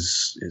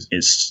 because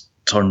it's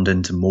turned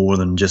into more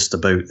than just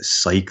about the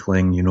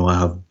cycling. You know, I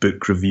have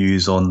book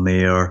reviews on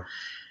there.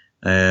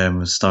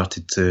 I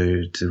started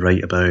to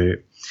write about,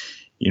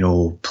 you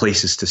know,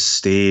 places to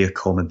stay,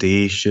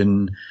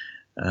 accommodation,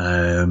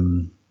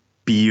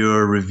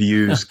 beer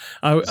reviews.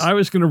 I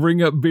was going to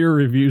bring up beer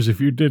reviews if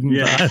you didn't.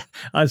 Yeah.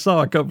 I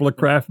saw a couple of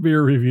craft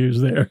beer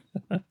reviews there.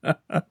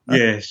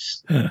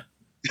 Yes.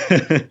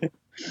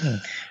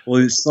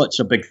 Well, it's such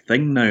a big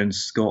thing now in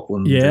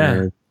Scotland.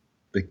 Yeah.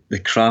 The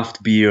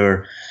craft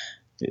beer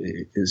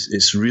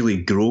it's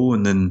really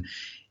grown, and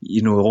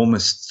you know,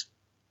 almost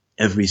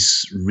every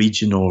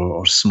region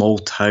or small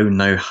town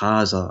now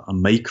has a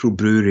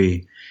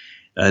microbrewery.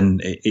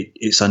 And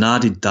it's an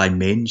added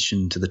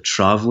dimension to the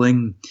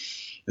travelling,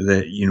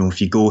 that, you know, if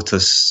you go to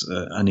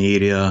an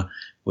area,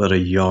 whether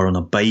you're on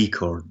a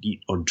bike or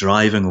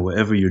driving or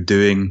whatever you're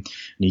doing, and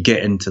you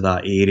get into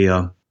that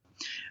area,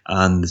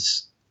 and,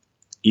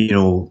 you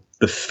know,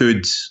 the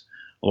food,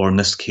 or in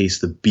this case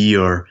the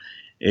beer,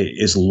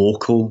 is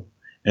local,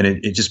 and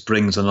it just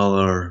brings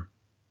another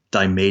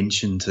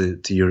dimension to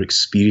your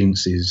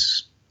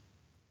experiences.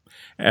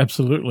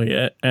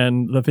 Absolutely.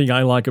 And the thing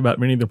I like about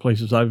many of the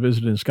places I've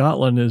visited in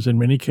Scotland is, in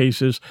many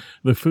cases,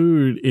 the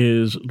food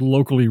is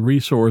locally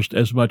resourced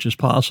as much as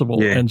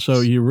possible. Yes. And so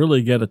you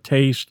really get a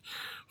taste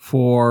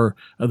for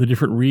the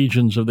different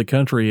regions of the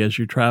country as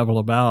you travel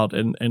about.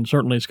 And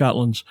certainly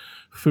Scotland's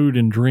food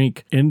and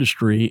drink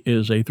industry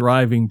is a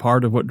thriving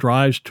part of what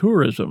drives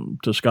tourism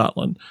to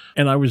Scotland.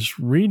 And I was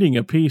reading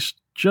a piece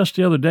just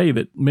the other day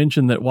that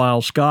mentioned that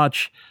while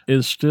Scotch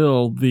is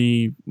still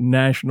the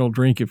national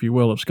drink, if you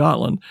will, of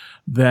Scotland,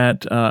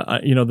 that,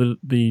 you know,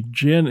 the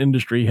gin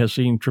industry has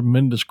seen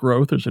tremendous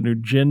growth. There's a new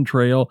gin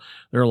trail.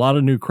 There are a lot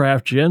of new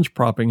craft gins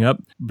propping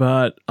up.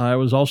 But I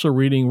was also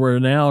reading where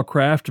now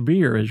craft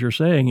beer, as you're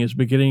saying, is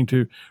beginning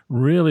to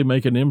really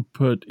make an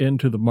input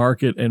into the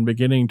market and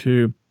beginning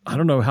to, I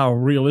don't know how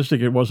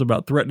realistic it was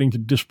about threatening to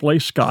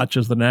displace Scotch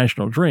as the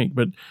national drink,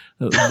 but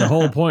the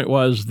whole point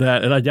was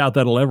that, and I doubt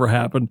that'll ever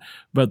happen,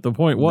 but the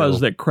point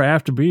was that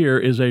craft beer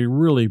is a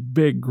really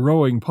big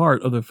growing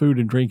part of the food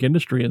and drink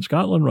industry in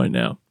Scotland right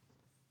now.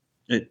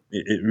 It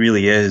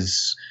really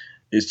is.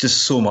 It's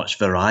just so much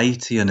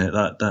variety in it.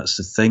 That's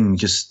the thing.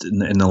 Just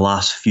in the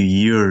last few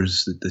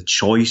years, the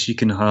choice you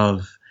can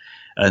have,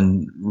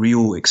 and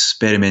real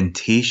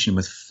experimentation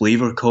with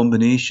flavour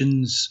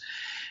combinations.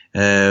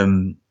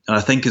 And I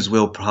think as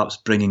well, perhaps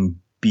bringing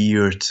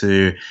beer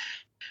to,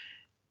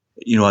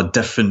 you know, a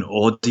different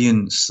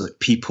audience, like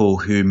people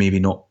who maybe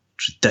not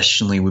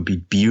traditionally would be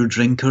beer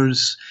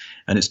drinkers,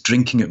 and it's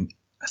drinking it.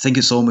 I think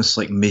it's almost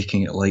like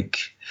making it like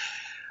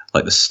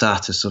the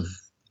status of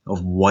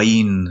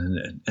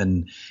wine,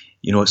 and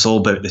you know, it's all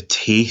about the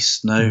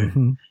taste now,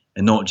 Mm-hmm.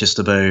 and not just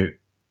about,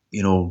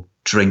 you know,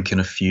 drinking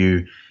a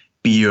few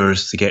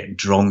beers to get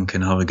drunk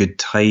and have a good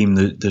time.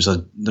 There's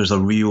a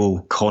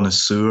real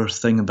connoisseur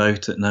thing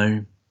about it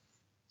now.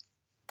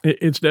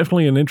 It's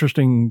definitely an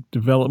interesting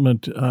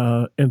development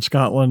in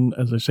Scotland.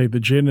 As I say, the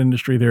gin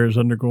industry there is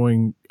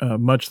undergoing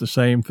much the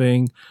same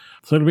thing.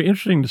 So it'll be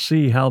interesting to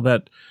see how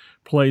that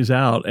plays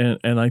out.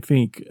 And I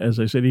think, as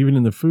I said, even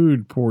in the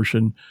food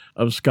portion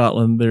of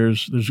Scotland,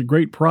 there's a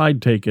great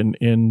pride taken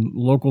in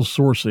local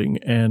sourcing.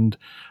 And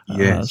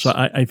Yes. so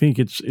I think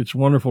it's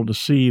wonderful to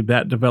see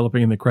that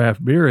developing in the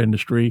craft beer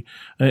industry.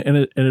 And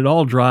it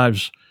all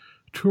drives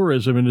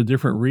tourism into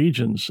different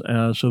regions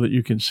so that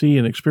you can see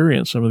and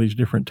experience some of these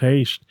different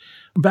tastes.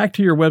 Back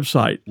to your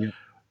website. Yeah.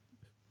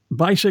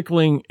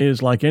 Bicycling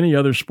is like any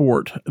other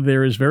sport.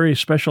 There is very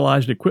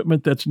specialized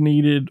equipment that's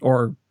needed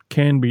or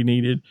can be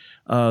needed.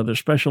 There's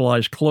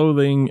specialized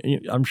clothing.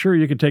 I'm sure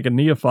you could take a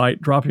neophyte,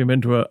 drop him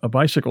into a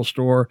bicycle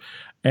store,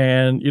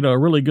 and a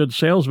really good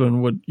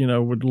salesman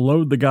would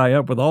load the guy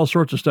up with all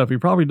sorts of stuff he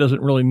probably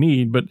doesn't really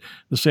need, but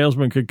the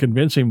salesman could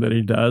convince him that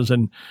he does.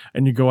 And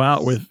you go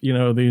out with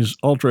these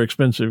ultra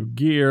expensive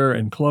gear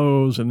and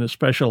clothes and this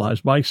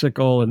specialized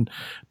bicycle and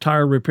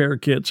tire repair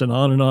kits and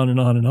on and on and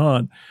on and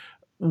on.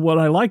 What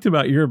I liked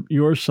about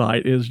your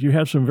site is you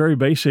have some very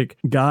basic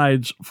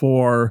guides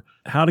for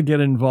how to get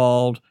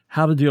involved,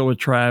 how to deal with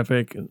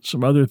traffic, and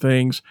some other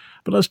things.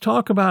 But let's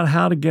talk about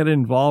how to get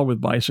involved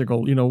with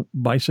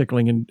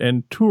bicycling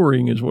and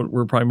touring is what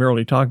we're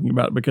primarily talking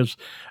about because,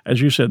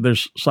 as you said,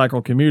 there's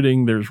cycle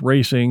commuting, there's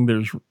racing,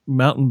 there's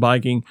mountain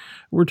biking.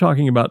 We're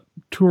talking about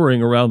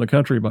touring around the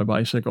country by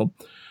bicycle.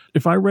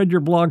 If I read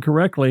your blog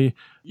correctly,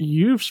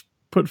 you've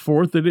put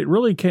forth that it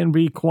really can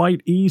be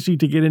quite easy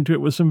to get into it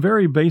with some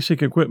very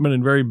basic equipment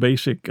and very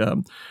basic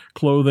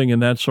clothing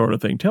and that sort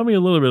of thing. Tell me a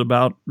little bit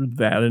about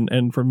that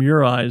and from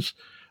your eyes,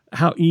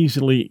 how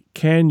easily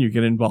can you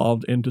get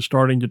involved into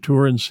starting to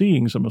tour and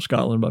seeing some of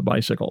Scotland by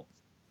bicycle?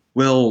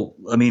 Well,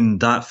 I mean,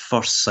 that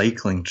first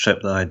cycling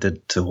trip that I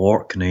did to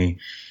Orkney,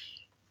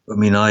 I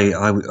mean,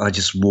 I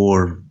just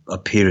wore a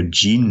pair of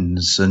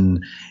jeans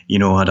and,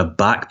 had a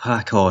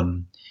backpack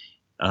on,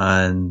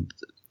 and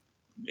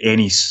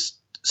any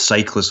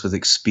cyclist with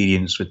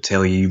experience would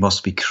tell you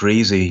must be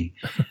crazy,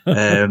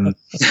 because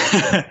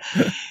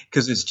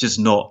it's just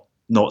not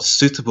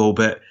suitable.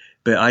 But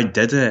I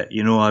did it.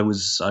 I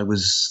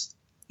was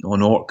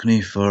on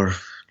Orkney for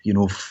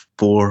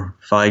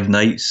 4-5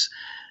 nights,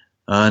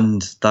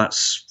 and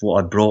that's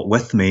what I brought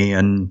with me,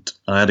 and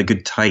I had a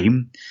good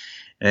time.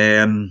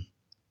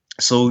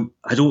 So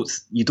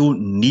you don't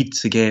need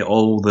to get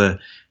all the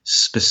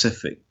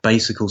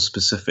bicycle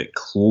specific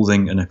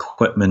clothing and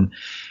equipment.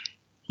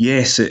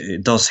 Yes,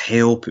 it does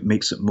help. It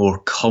makes it more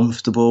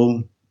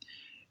comfortable.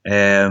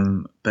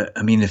 But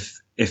I mean,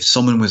 if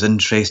someone was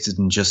interested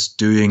in just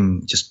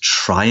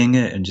trying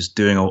it and just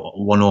doing a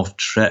one-off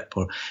trip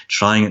or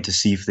trying it to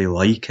see if they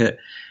like it,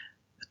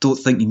 I don't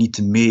think you need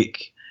to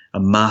make a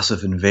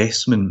massive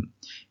investment.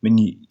 I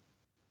mean,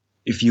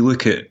 if you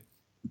look at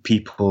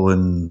people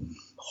in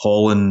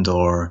Holland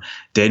or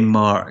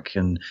Denmark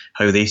and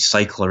how they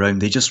cycle around,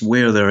 they just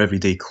wear their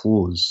everyday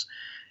clothes.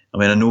 I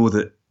mean, I know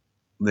that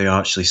they're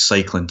actually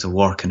cycling to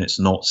work and it's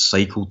not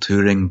cycle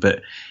touring,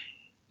 but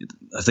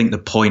I think the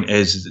point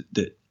is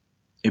that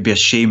it'd be a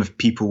shame if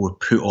people were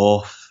put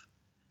off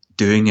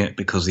doing it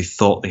because they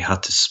thought they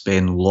had to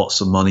spend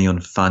lots of money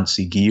on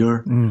fancy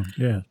gear.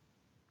 Yeah.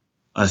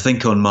 I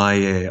think on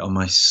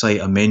my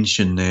site I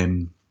mentioned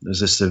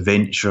there's this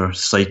adventure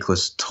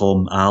cyclist,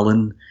 Tom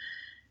Allen,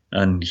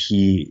 and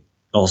he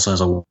also has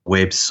a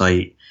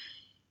website.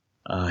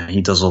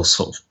 He does all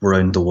sort of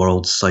round the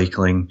world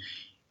cycling,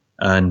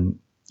 and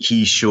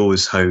he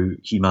shows how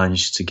he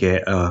managed to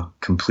get a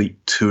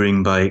complete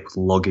touring bike with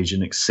luggage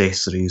and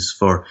accessories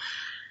for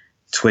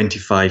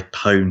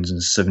 £25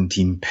 and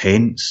 17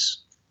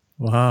 pence.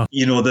 Wow!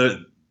 You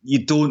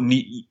don't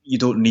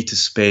need to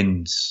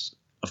spend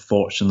a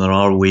fortune. There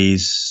are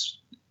ways,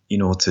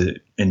 to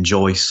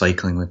enjoy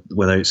cycling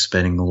without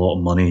spending a lot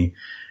of money.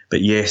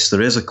 But yes,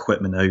 there is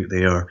equipment out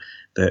there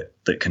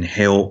that can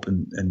help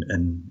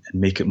and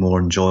make it more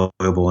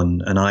enjoyable.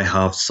 And I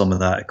have some of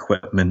that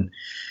equipment.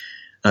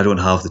 I don't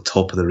have the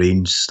top of the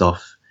range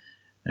stuff,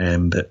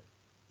 but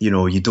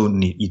you don't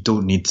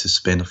need to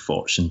spend a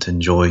fortune to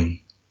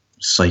enjoy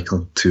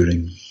cycling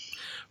touring.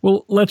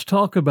 Well, let's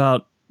talk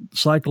about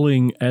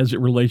cycling as it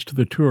relates to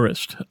the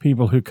tourist.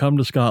 People who come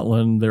to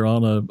Scotland, they're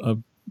on a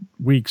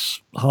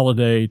week's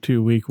holiday,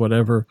 2-week,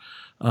 whatever,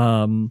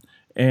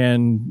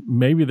 and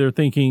maybe they're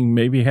thinking,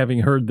 maybe having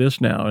heard this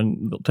now,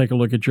 and they'll take a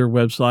look at your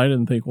website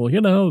and think, well,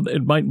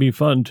 it might be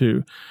fun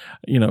to,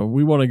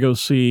 we want to go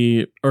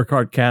see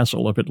Urquhart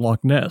Castle up at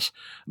Loch Ness.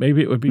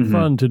 Maybe it would be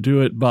fun to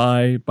do it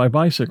by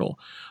bicycle.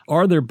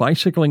 Are there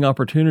bicycling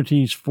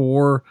opportunities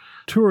for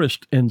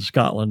tourists in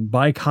Scotland?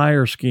 Bike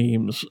hire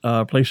schemes,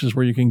 places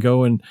where you can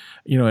go and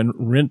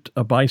rent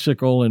a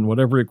bicycle and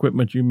whatever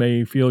equipment you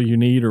may feel you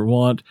need or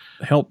want,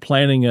 help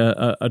planning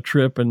a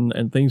trip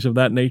and things of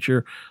that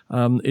nature.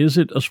 Is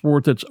it a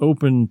sport that's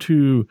open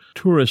to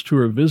tourists who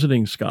are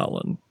visiting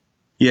Scotland?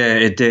 Yeah,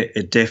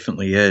 it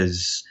definitely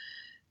is.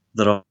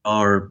 There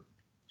are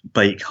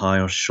bike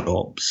hire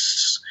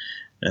shops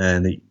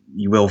that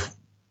you will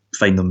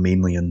find them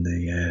mainly in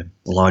the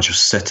larger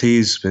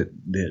cities, but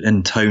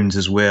in towns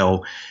as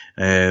well.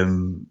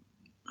 I'd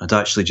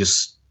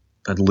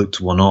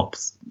looked one up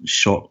a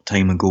short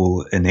time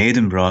ago in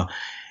Edinburgh,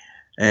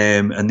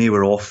 and they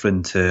were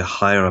offering to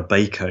hire a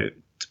bike out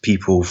to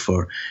people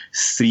for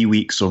 3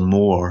 weeks or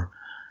more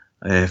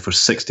for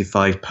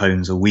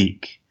 £65 a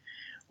week,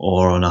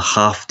 or on a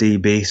half-day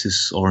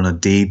basis or on a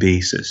day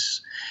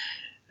basis.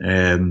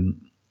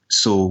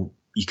 So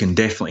you can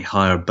definitely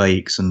hire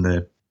bikes, and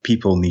the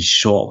people in these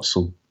shops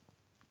will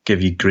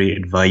give you great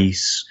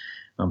advice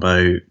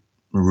about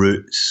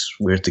routes,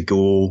 where to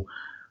go.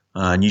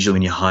 And usually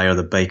when you hire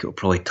the bike, it'll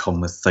probably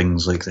come with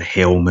things like the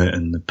helmet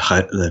and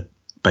the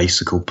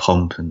bicycle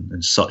pump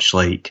and such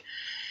like.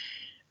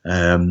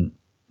 I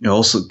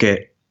also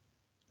get,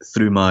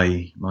 through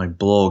my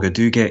blog, I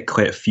do get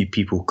quite a few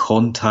people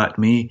contact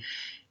me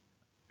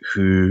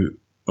who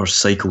are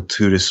cycle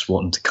tourists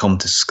wanting to come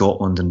to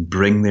Scotland and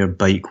bring their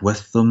bike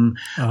with them,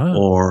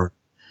 or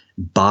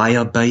buy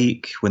a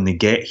bike when they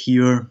get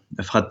here.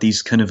 I've had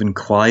these kind of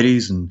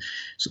inquiries, and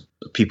so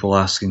people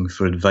asking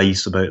for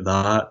advice about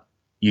that.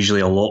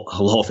 Usually a lot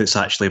of it's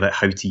actually about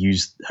how to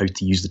use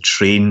the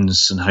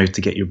trains and how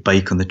to get your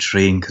bike on the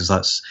train, because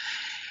that's,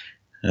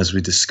 as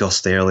we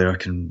discussed earlier,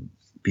 can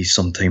be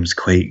sometimes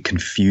quite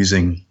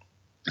confusing.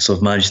 So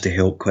I've managed to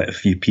help quite a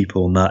few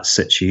people in that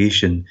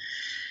situation.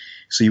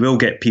 So you will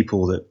get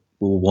people that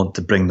will want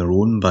to bring their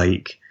own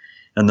bike,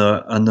 and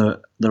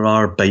there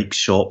are bike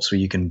shops where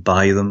you can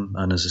buy them,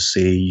 and as I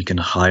say, you can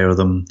hire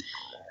them.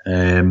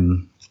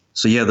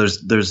 So yeah,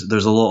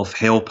 there's a lot of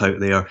help out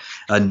there,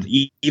 and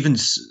even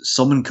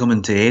someone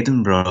coming to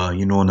Edinburgh,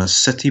 on a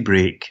city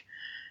break,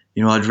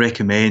 I'd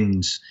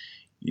recommend,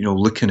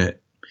 looking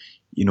at,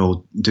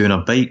 doing a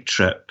bike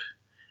trip.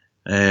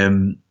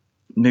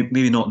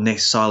 Maybe not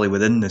necessarily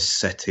within this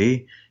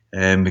city,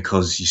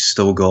 because you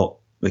still got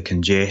the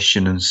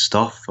congestion and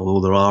stuff, although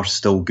there are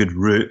still good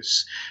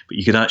routes. But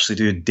you can actually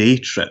do day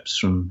trips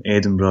from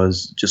Edinburgh.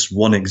 As just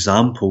one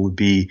example would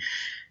be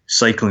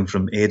cycling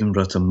from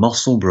Edinburgh to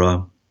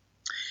Musselburgh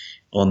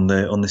on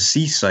the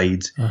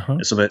seaside.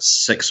 It's about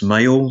 6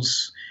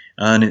 miles,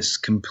 and it's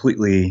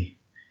completely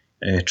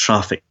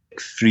traffic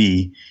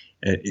free.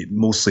 It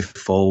mostly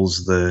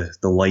follows the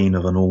line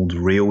of an old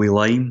railway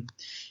line,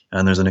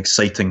 and there's an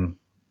exciting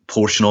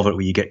portion of it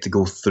where you get to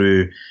go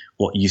through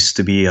what used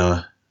to be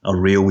a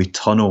railway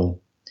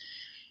tunnel.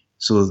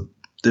 So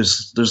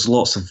there's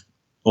lots of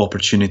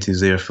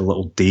opportunities there for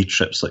little day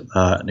trips like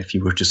that, and if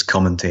you were just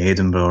coming to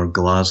Edinburgh or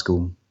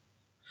Glasgow.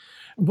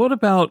 What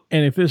about,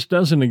 and if this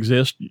doesn't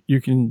exist,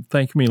 you can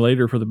thank me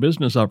later for the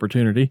business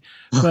opportunity,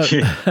 but,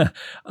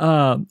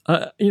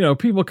 okay.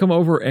 People come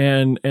over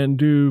and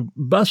do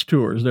bus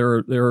tours.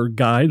 There are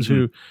guides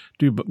who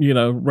do,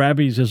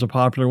 Rabbi's is a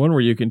popular one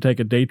where you can take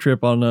a day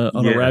trip on a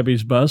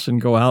Rabbi's bus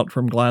and go out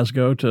from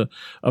Glasgow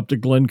up to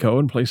Glencoe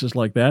and places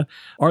like that.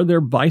 Are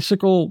there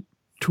bicycle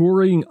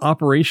touring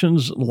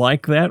operations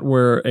like that,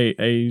 where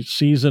a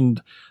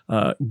seasoned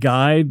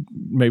guide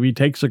maybe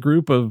takes a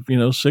group of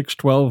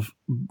 6-12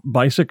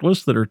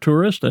 bicyclists that are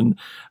tourists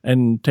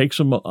and takes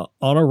them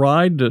on a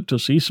ride to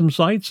see some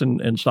sights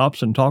and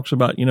stops and talks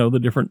about the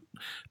different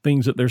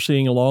things that they're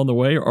seeing along the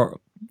way, or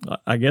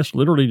I guess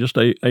literally just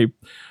a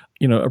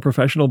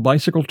professional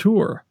bicycle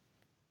tour?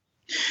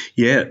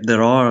 Yeah,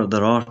 there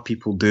are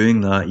people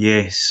doing that.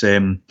 Yes,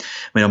 I'm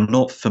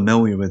not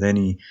familiar with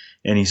any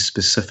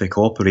specific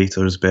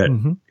operators, but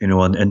an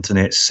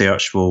internet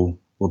search will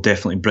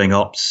definitely bring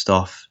up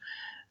stuff.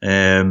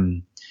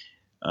 So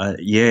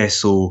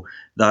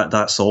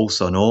that's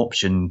also an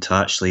option, to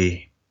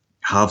actually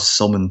have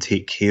someone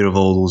take care of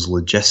all those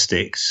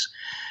logistics.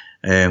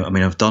 I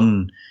have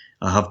done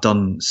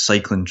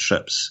cycling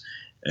trips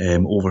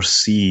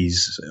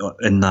overseas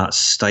in that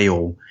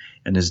style,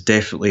 and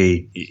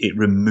it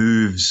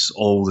removes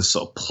all the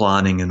sort of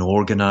planning and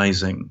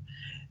organising,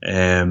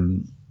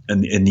 and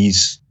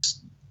these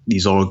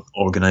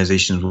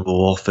organisations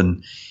will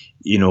often,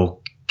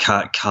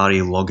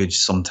 carry luggage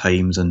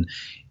sometimes, and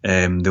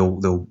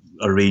they'll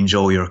arrange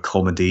all your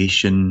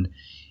accommodation.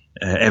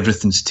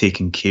 Everything's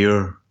taken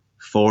care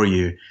for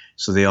you,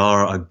 so they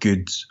are a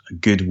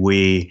good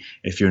way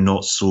if you're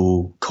not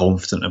so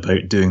confident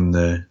about doing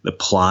the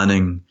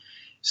planning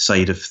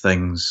side of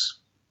things.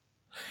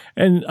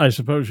 And I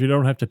suppose you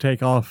don't have to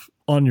take off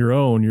on your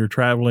own. You're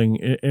traveling,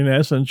 in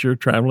essence, you're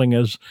traveling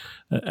as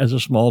a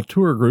small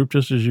tour group,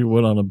 just as you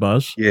would on a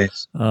bus.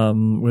 Yes.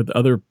 With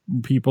other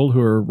people who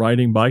are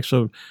riding bikes.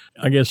 So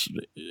I guess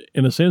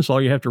in a sense,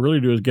 all you have to really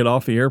do is get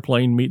off the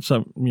airplane, meet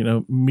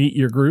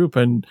your group,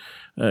 and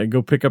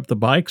go pick up the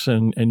bikes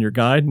and your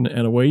guide, and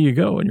away you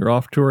go. And you're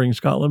off touring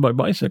Scotland by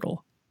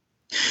bicycle.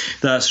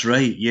 That's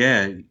right.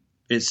 Yeah.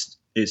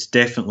 It's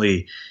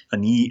definitely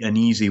an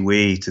easy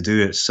way to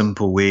do it,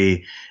 simple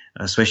way,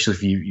 especially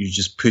if you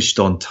just pushed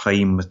on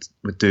time with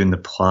doing the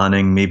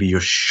planning. Maybe you're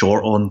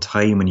short on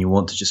time and you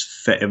want to just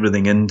fit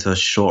everything into a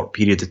short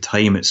period of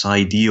time. It's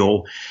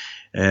ideal.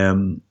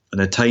 And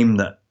the time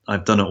that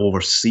I've done it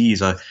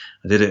overseas, I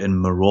did it in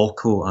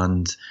Morocco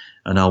and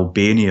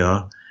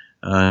Albania,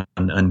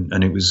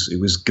 and it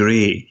was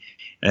great.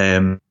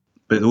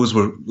 But those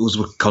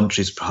were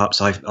countries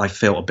perhaps I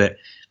felt a bit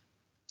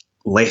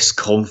less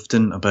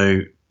confident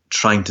about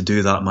trying to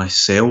do that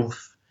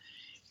myself.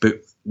 But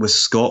with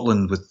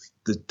Scotland,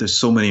 there's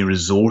so many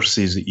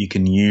resources that you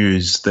can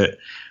use that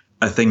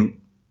I think,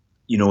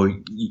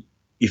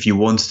 if you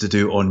wanted to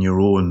do it on your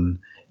own,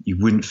 you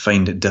wouldn't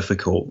find it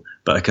difficult.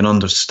 But I can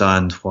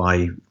understand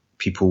why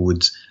people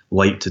would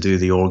like to do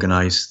the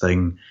organised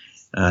thing.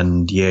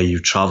 And yeah, you're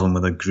travelling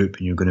with a group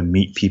and you're going to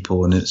meet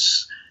people, and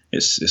it's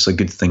a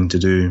good thing to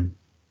do.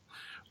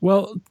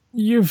 Well,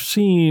 you've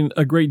seen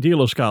a great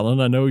deal of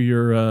Scotland. I know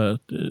you're,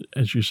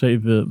 as you say,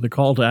 the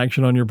call to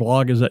action on your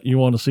blog is that you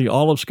want to see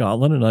all of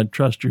Scotland, and I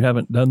trust you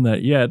haven't done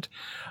that yet.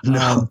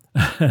 No.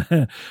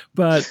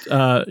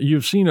 But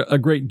you've seen a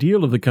great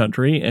deal of the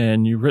country,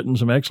 and you've written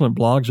some excellent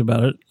blogs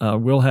about it.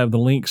 We'll have the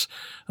links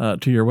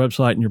to your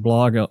website and your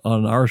blog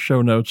on our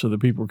show notes so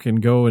that people can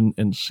go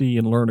and see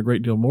and learn a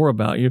great deal more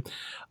about you.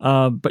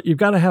 But you've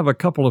got to have a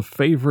couple of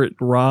favorite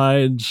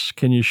rides.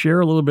 Can you share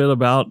a little bit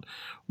about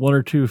one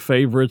or two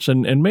favorites,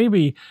 and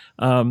maybe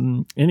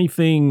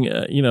anything,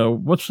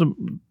 what's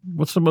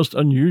the most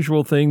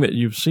unusual thing that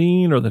you've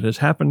seen or that has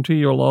happened to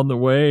you along the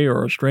way,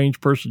 or a strange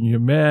person you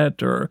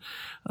met, or,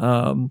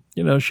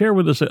 share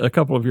with us a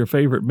couple of your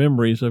favorite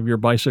memories of your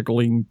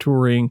bicycling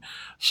touring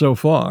so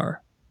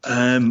far.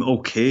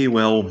 Okay,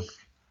 well,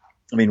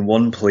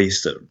 one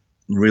place that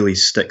really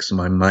sticks in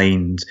my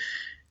mind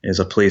is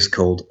a place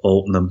called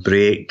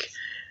Alton-a-Brake,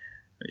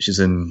 which is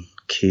in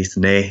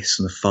Caithness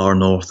in the far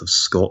north of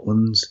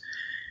Scotland.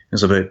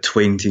 It's about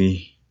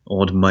 20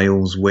 odd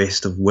miles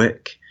west of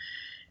Wick,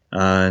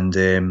 and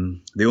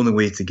the only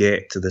way to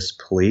get to this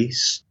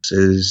place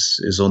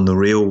is on the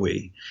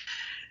railway,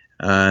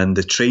 and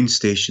the train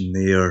station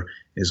there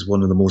is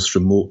one of the most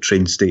remote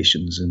train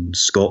stations in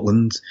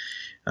Scotland,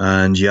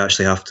 and you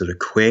actually have to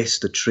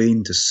request a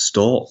train to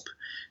stop.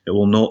 It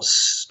will not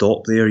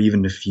stop there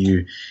even if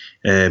you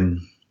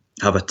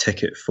have a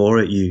ticket for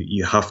it.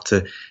 You have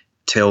to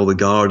tell the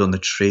guard on the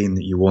train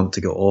that you want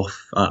to get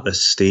off at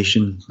this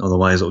station,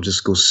 otherwise it'll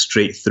just go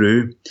straight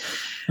through.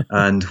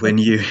 And when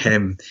you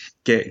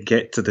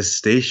get to the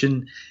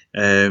station,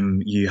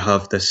 you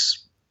have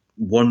this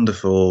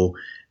wonderful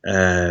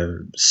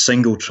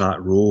single track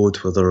road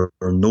where there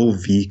are no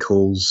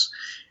vehicles,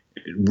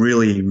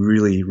 really,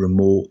 really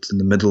remote in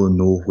the middle of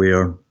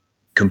nowhere,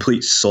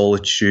 complete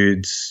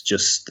solitude,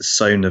 just the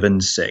sound of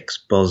insects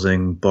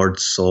buzzing, bird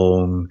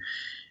song,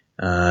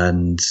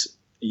 and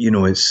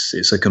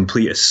it's a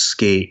complete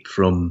escape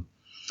from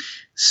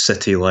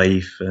city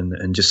life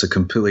and just a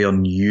completely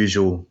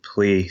unusual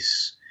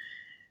place.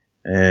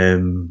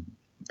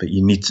 But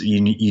you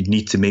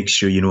need to make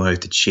sure you know how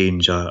to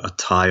change a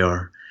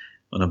tire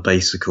on a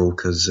bicycle,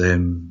 because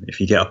if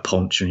you get a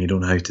puncture and you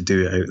don't know how to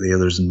do it out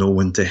there's no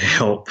one to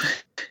help.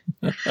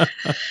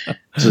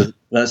 So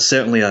that's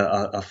certainly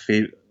a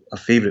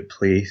favourite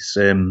place.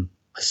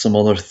 Some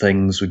other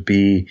things would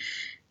be,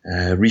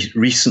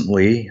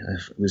 recently,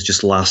 it was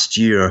just last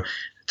year, I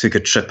took a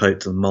trip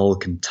out to the Mull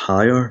of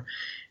Kintyre,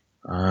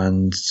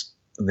 and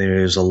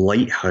there's a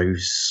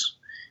lighthouse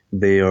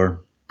there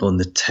on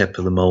the tip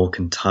of the Mull of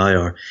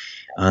Kintyre,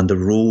 and the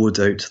road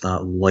out to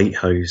that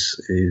lighthouse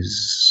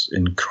is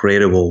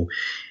incredible.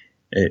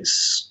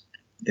 It's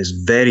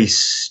very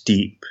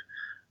steep,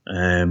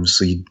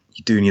 so you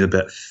do need a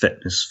bit of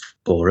fitness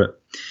for it,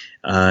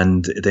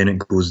 and then it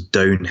goes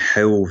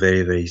downhill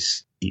very, very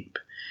steep.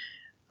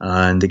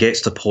 And it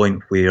gets to a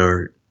point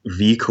where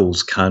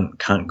vehicles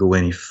can't go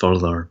any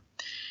further,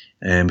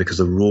 because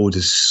the road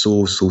is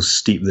so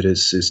steep that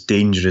it's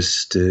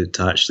dangerous to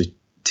actually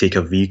take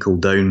a vehicle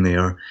down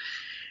there.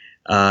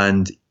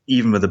 And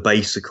even with a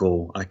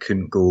bicycle, I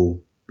couldn't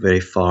go very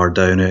far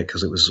down it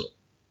because it was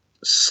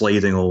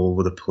sliding all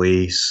over the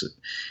place. It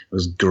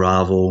was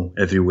gravel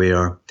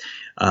everywhere.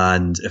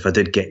 And if I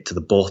did get to the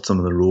bottom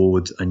of the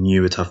road, I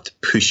knew I'd have to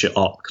push it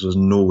up because there was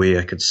no way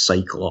I could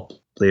cycle up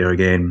there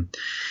again.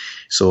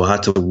 So I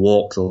had to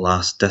walk the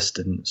last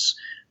distance,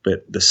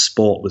 but the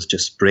spot was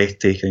just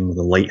breathtaking with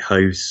the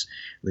lighthouse.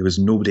 There was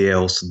nobody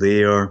else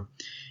there.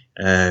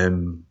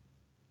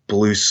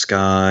 Blue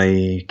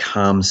sky,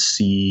 calm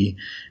sea.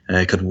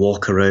 I could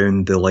walk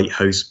around the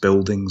lighthouse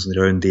buildings and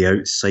around the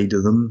outside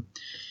of them.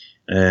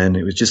 And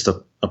it was just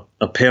a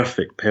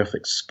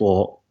perfect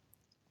spot.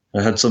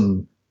 I had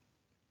some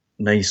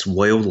nice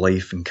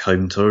wildlife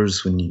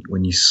encounters when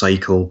you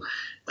cycle,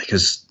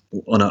 because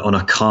on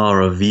a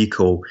car or a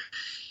vehicle,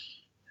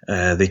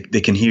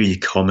 they can hear you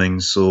coming,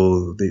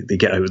 so they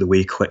get out of the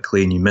way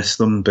quickly and you miss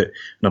them. But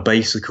on a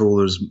bicycle,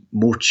 there's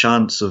more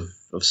chance of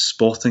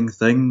spotting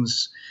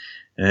things.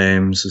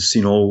 So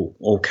seen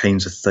all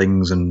kinds of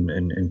things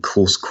in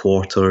close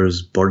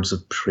quarters, birds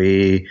of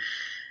prey,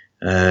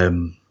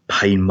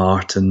 pine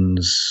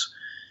martens,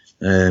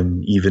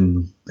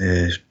 even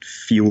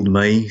field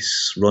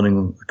mice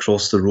running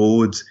across the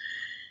road.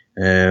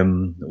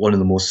 One of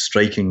the most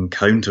striking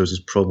encounters is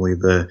probably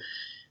the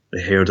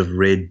herd of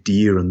red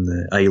deer on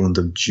the island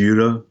of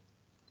Jura.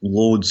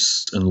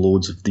 Loads and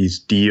loads of these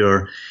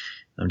deer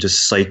I'm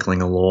just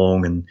cycling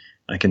along and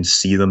I can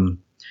see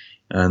them,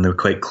 and they're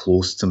quite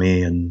close to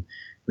me, and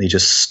they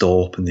just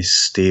stop and they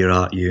stare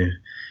at you.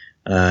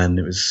 And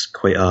it was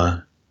quite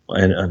a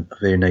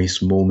very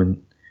nice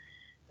moment.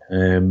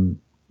 In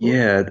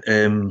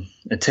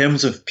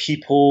terms of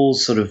people,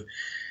 sort of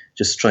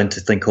just trying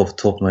to think off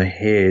the top of my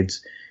head,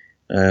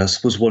 I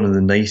suppose one of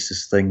the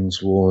nicest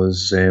things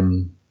was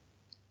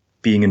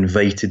being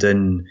invited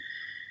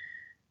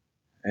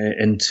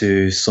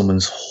into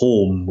someone's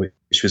home,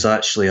 which was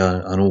actually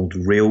an old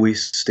railway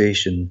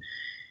station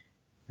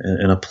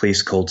in a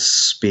place called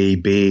Spey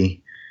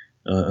Bay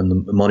on the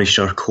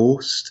Morayshire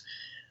coast.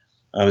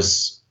 I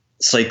was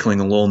cycling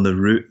along the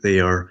route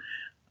there,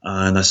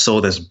 and I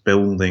saw this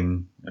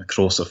building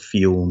across a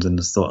field, and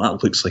I thought,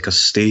 that looks like a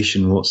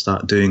station. What's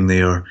that doing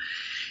there?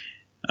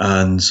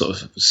 And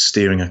sort of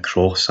staring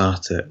across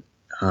at it.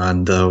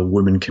 And a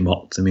woman came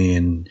up to me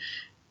and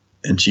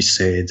she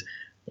said,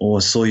 "Oh, I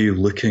saw you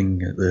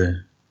looking at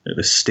the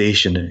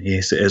station." And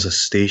yes, it is a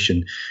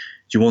station.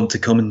 Do you want to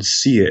come and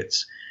see it?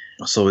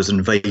 So I was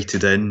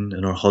invited in,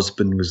 and her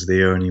husband was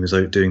there, and he was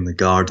out doing the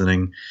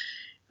gardening,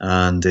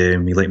 and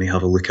he let me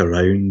have a look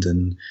around,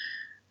 and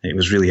it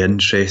was really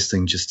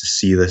interesting just to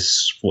see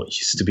this, what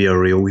used to be a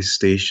railway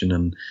station,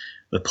 and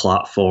the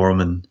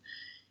platform and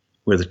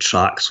where the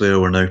tracks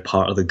were now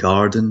part of the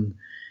garden,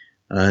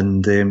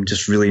 and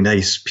just really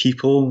nice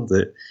people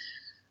that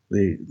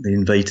they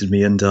invited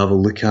me in to have a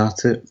look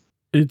at it.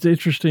 It's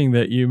interesting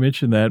that you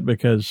mentioned that,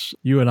 because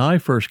you and I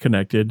first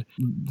connected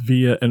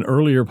via an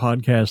earlier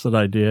podcast that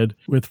I did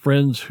with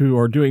friends who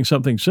are doing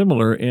something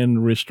similar in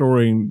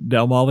restoring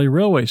Dalmally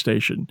Railway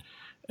Station.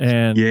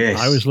 And yes.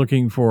 I was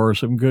looking for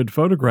some good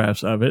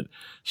photographs of it,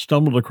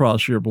 stumbled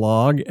across your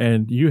blog,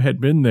 and you had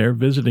been there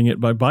visiting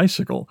it by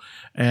bicycle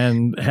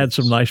and had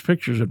some nice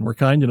pictures, and were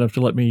kind enough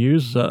to let me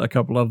use a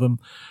couple of them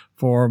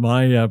for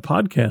my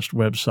podcast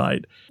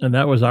website. And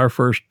that was our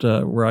first,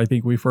 where I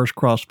think we first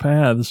crossed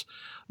paths.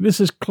 This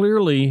is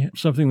clearly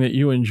something that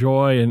you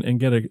enjoy and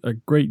get a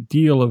great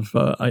deal of,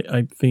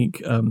 I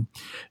think,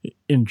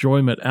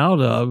 enjoyment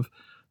out of.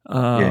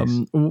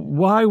 Yes.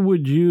 Why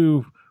would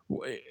you,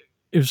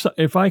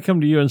 if I come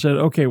to you and said,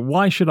 okay,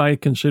 why should I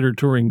consider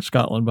touring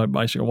Scotland by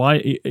bicycle?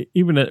 Why,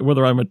 even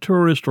whether I'm a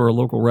tourist or a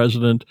local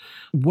resident,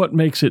 what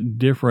makes it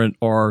different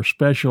or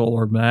special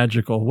or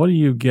magical? What do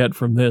you get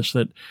from this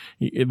that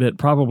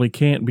probably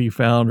can't be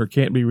found or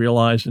can't be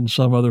realized in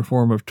some other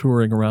form of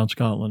touring around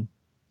Scotland?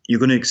 You're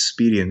going to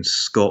experience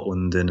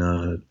Scotland in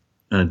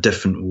a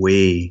different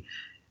way.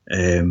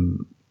 You're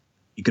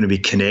going to be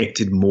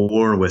connected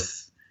more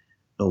with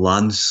the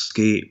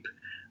landscape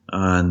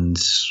and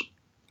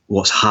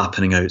what's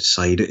happening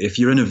outside. If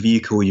you're in a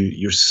vehicle,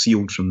 you're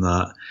sealed from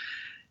that.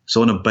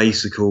 So on a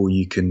bicycle,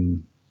 you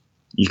can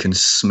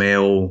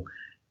smell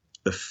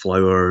the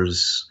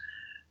flowers,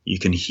 you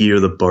can hear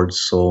the bird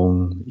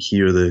song,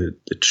 hear the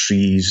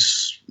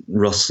trees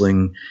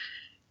rustling,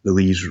 the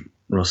leaves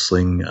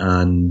rustling,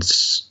 and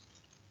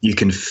you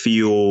can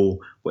feel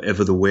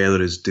whatever the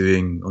weather is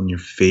doing on your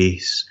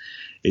face.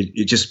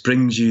 It just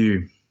brings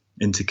you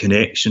into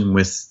connection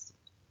with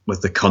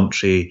the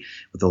country,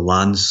 with the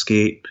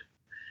landscape.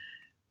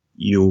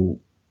 You'll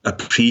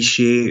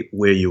appreciate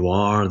where you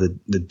are,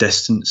 the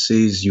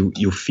distances.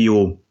 You'll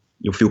feel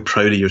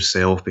proud of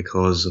yourself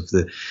because of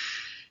the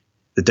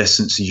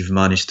distances you've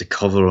managed to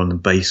cover on the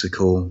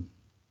bicycle.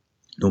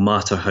 No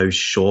matter how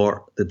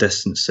short the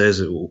distance is,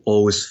 it will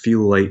always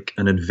feel like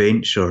an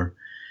adventure.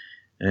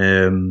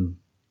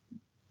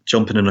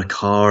 Jumping in a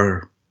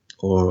car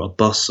or a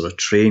bus or a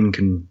train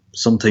can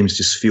sometimes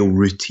just feel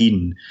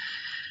routine,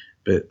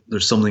 but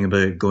there's something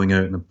about going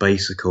out on a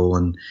bicycle,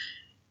 and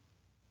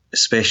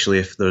especially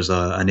if there's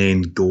an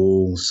end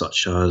goal,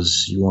 such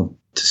as you want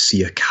to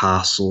see a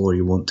castle or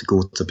you want to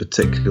go to a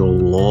particular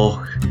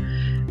loch.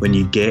 When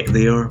you get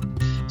there,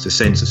 it's a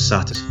sense of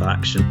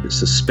satisfaction.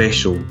 It's a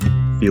special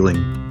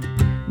feeling.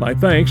 My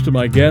thanks to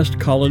my guest,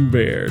 Colin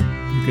Baird.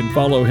 You can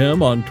follow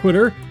him on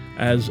Twitter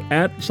as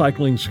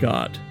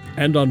 @CyclingScott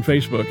and on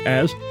Facebook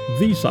as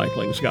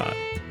TheCyclingScott.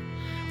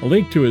 A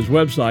link to his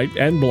website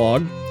and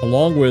blog,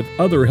 along with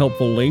other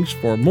helpful links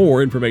for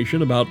more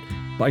information about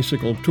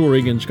bicycle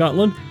touring in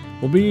Scotland,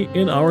 will be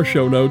in our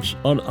show notes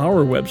on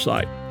our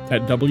website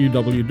at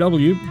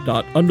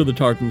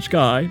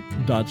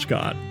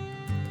www.underthetartansky.scot.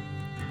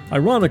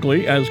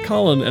 Ironically, as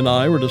Colin and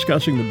I were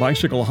discussing the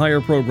bicycle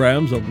hire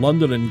programs of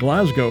London and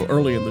Glasgow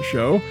early in the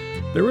show,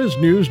 there is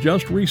news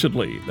just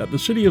recently that the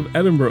city of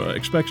Edinburgh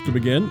expects to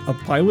begin a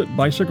pilot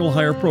bicycle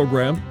hire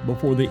program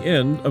before the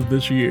end of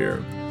this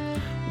year.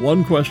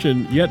 One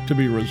question yet to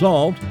be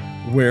resolved: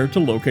 where to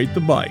locate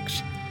the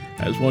bikes.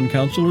 As one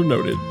councillor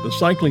noted, the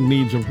cycling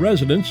needs of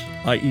residents,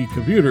 i.e.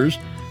 commuters,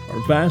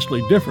 are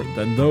vastly different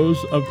than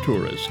those of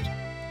tourists.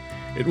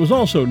 It was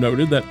also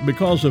noted that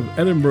because of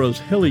Edinburgh's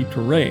hilly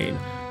terrain,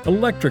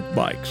 electric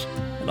bikes,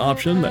 an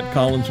option that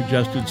Colin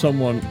suggested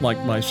someone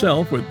like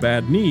myself with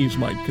bad knees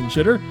might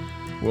consider,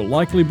 will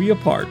likely be a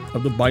part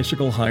of the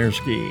bicycle hire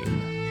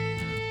scheme.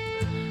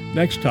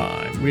 Next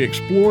time, we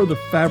explore the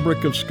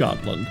fabric of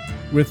Scotland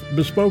with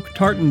bespoke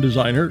tartan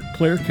designer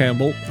Claire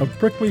Campbell of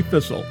Prickly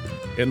Thistle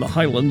in the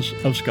Highlands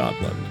of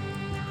Scotland.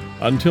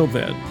 Until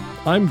then,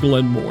 I'm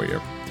Glenn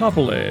Moyer.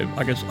 Tapalev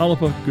agus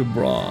Alapa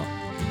Gubra.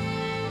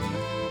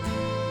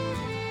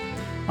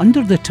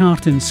 Under the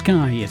Tartan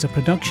Sky is a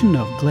production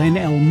of Glenn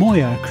L.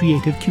 Moyer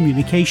Creative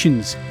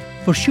Communications.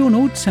 For show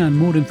notes and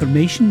more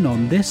information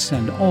on this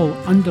and all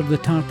Under the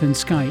Tartan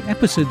Sky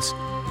episodes,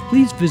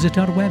 please visit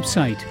our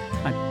website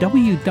at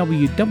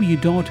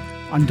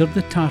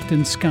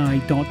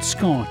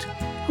www.underthetartansky.scot.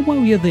 And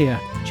while you're there,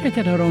 check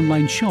out our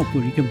online shop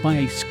where you can buy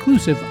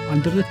exclusive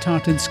Under the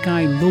Tartan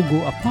Sky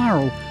logo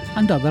apparel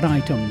and other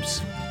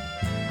items.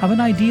 Have an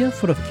idea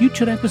for a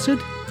future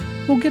episode?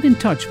 Well, get in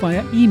touch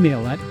via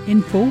email at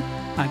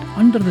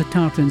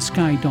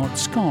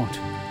info@underthetartansky.scot.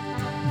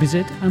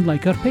 Visit and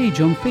like our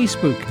page on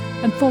Facebook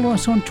and follow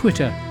us on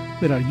Twitter,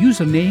 where our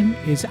username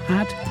is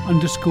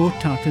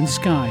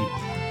 @_TartanSky.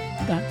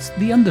 That's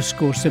the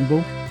underscore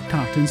symbol,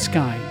 Tartan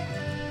Sky.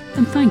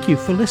 And thank you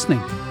for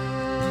listening.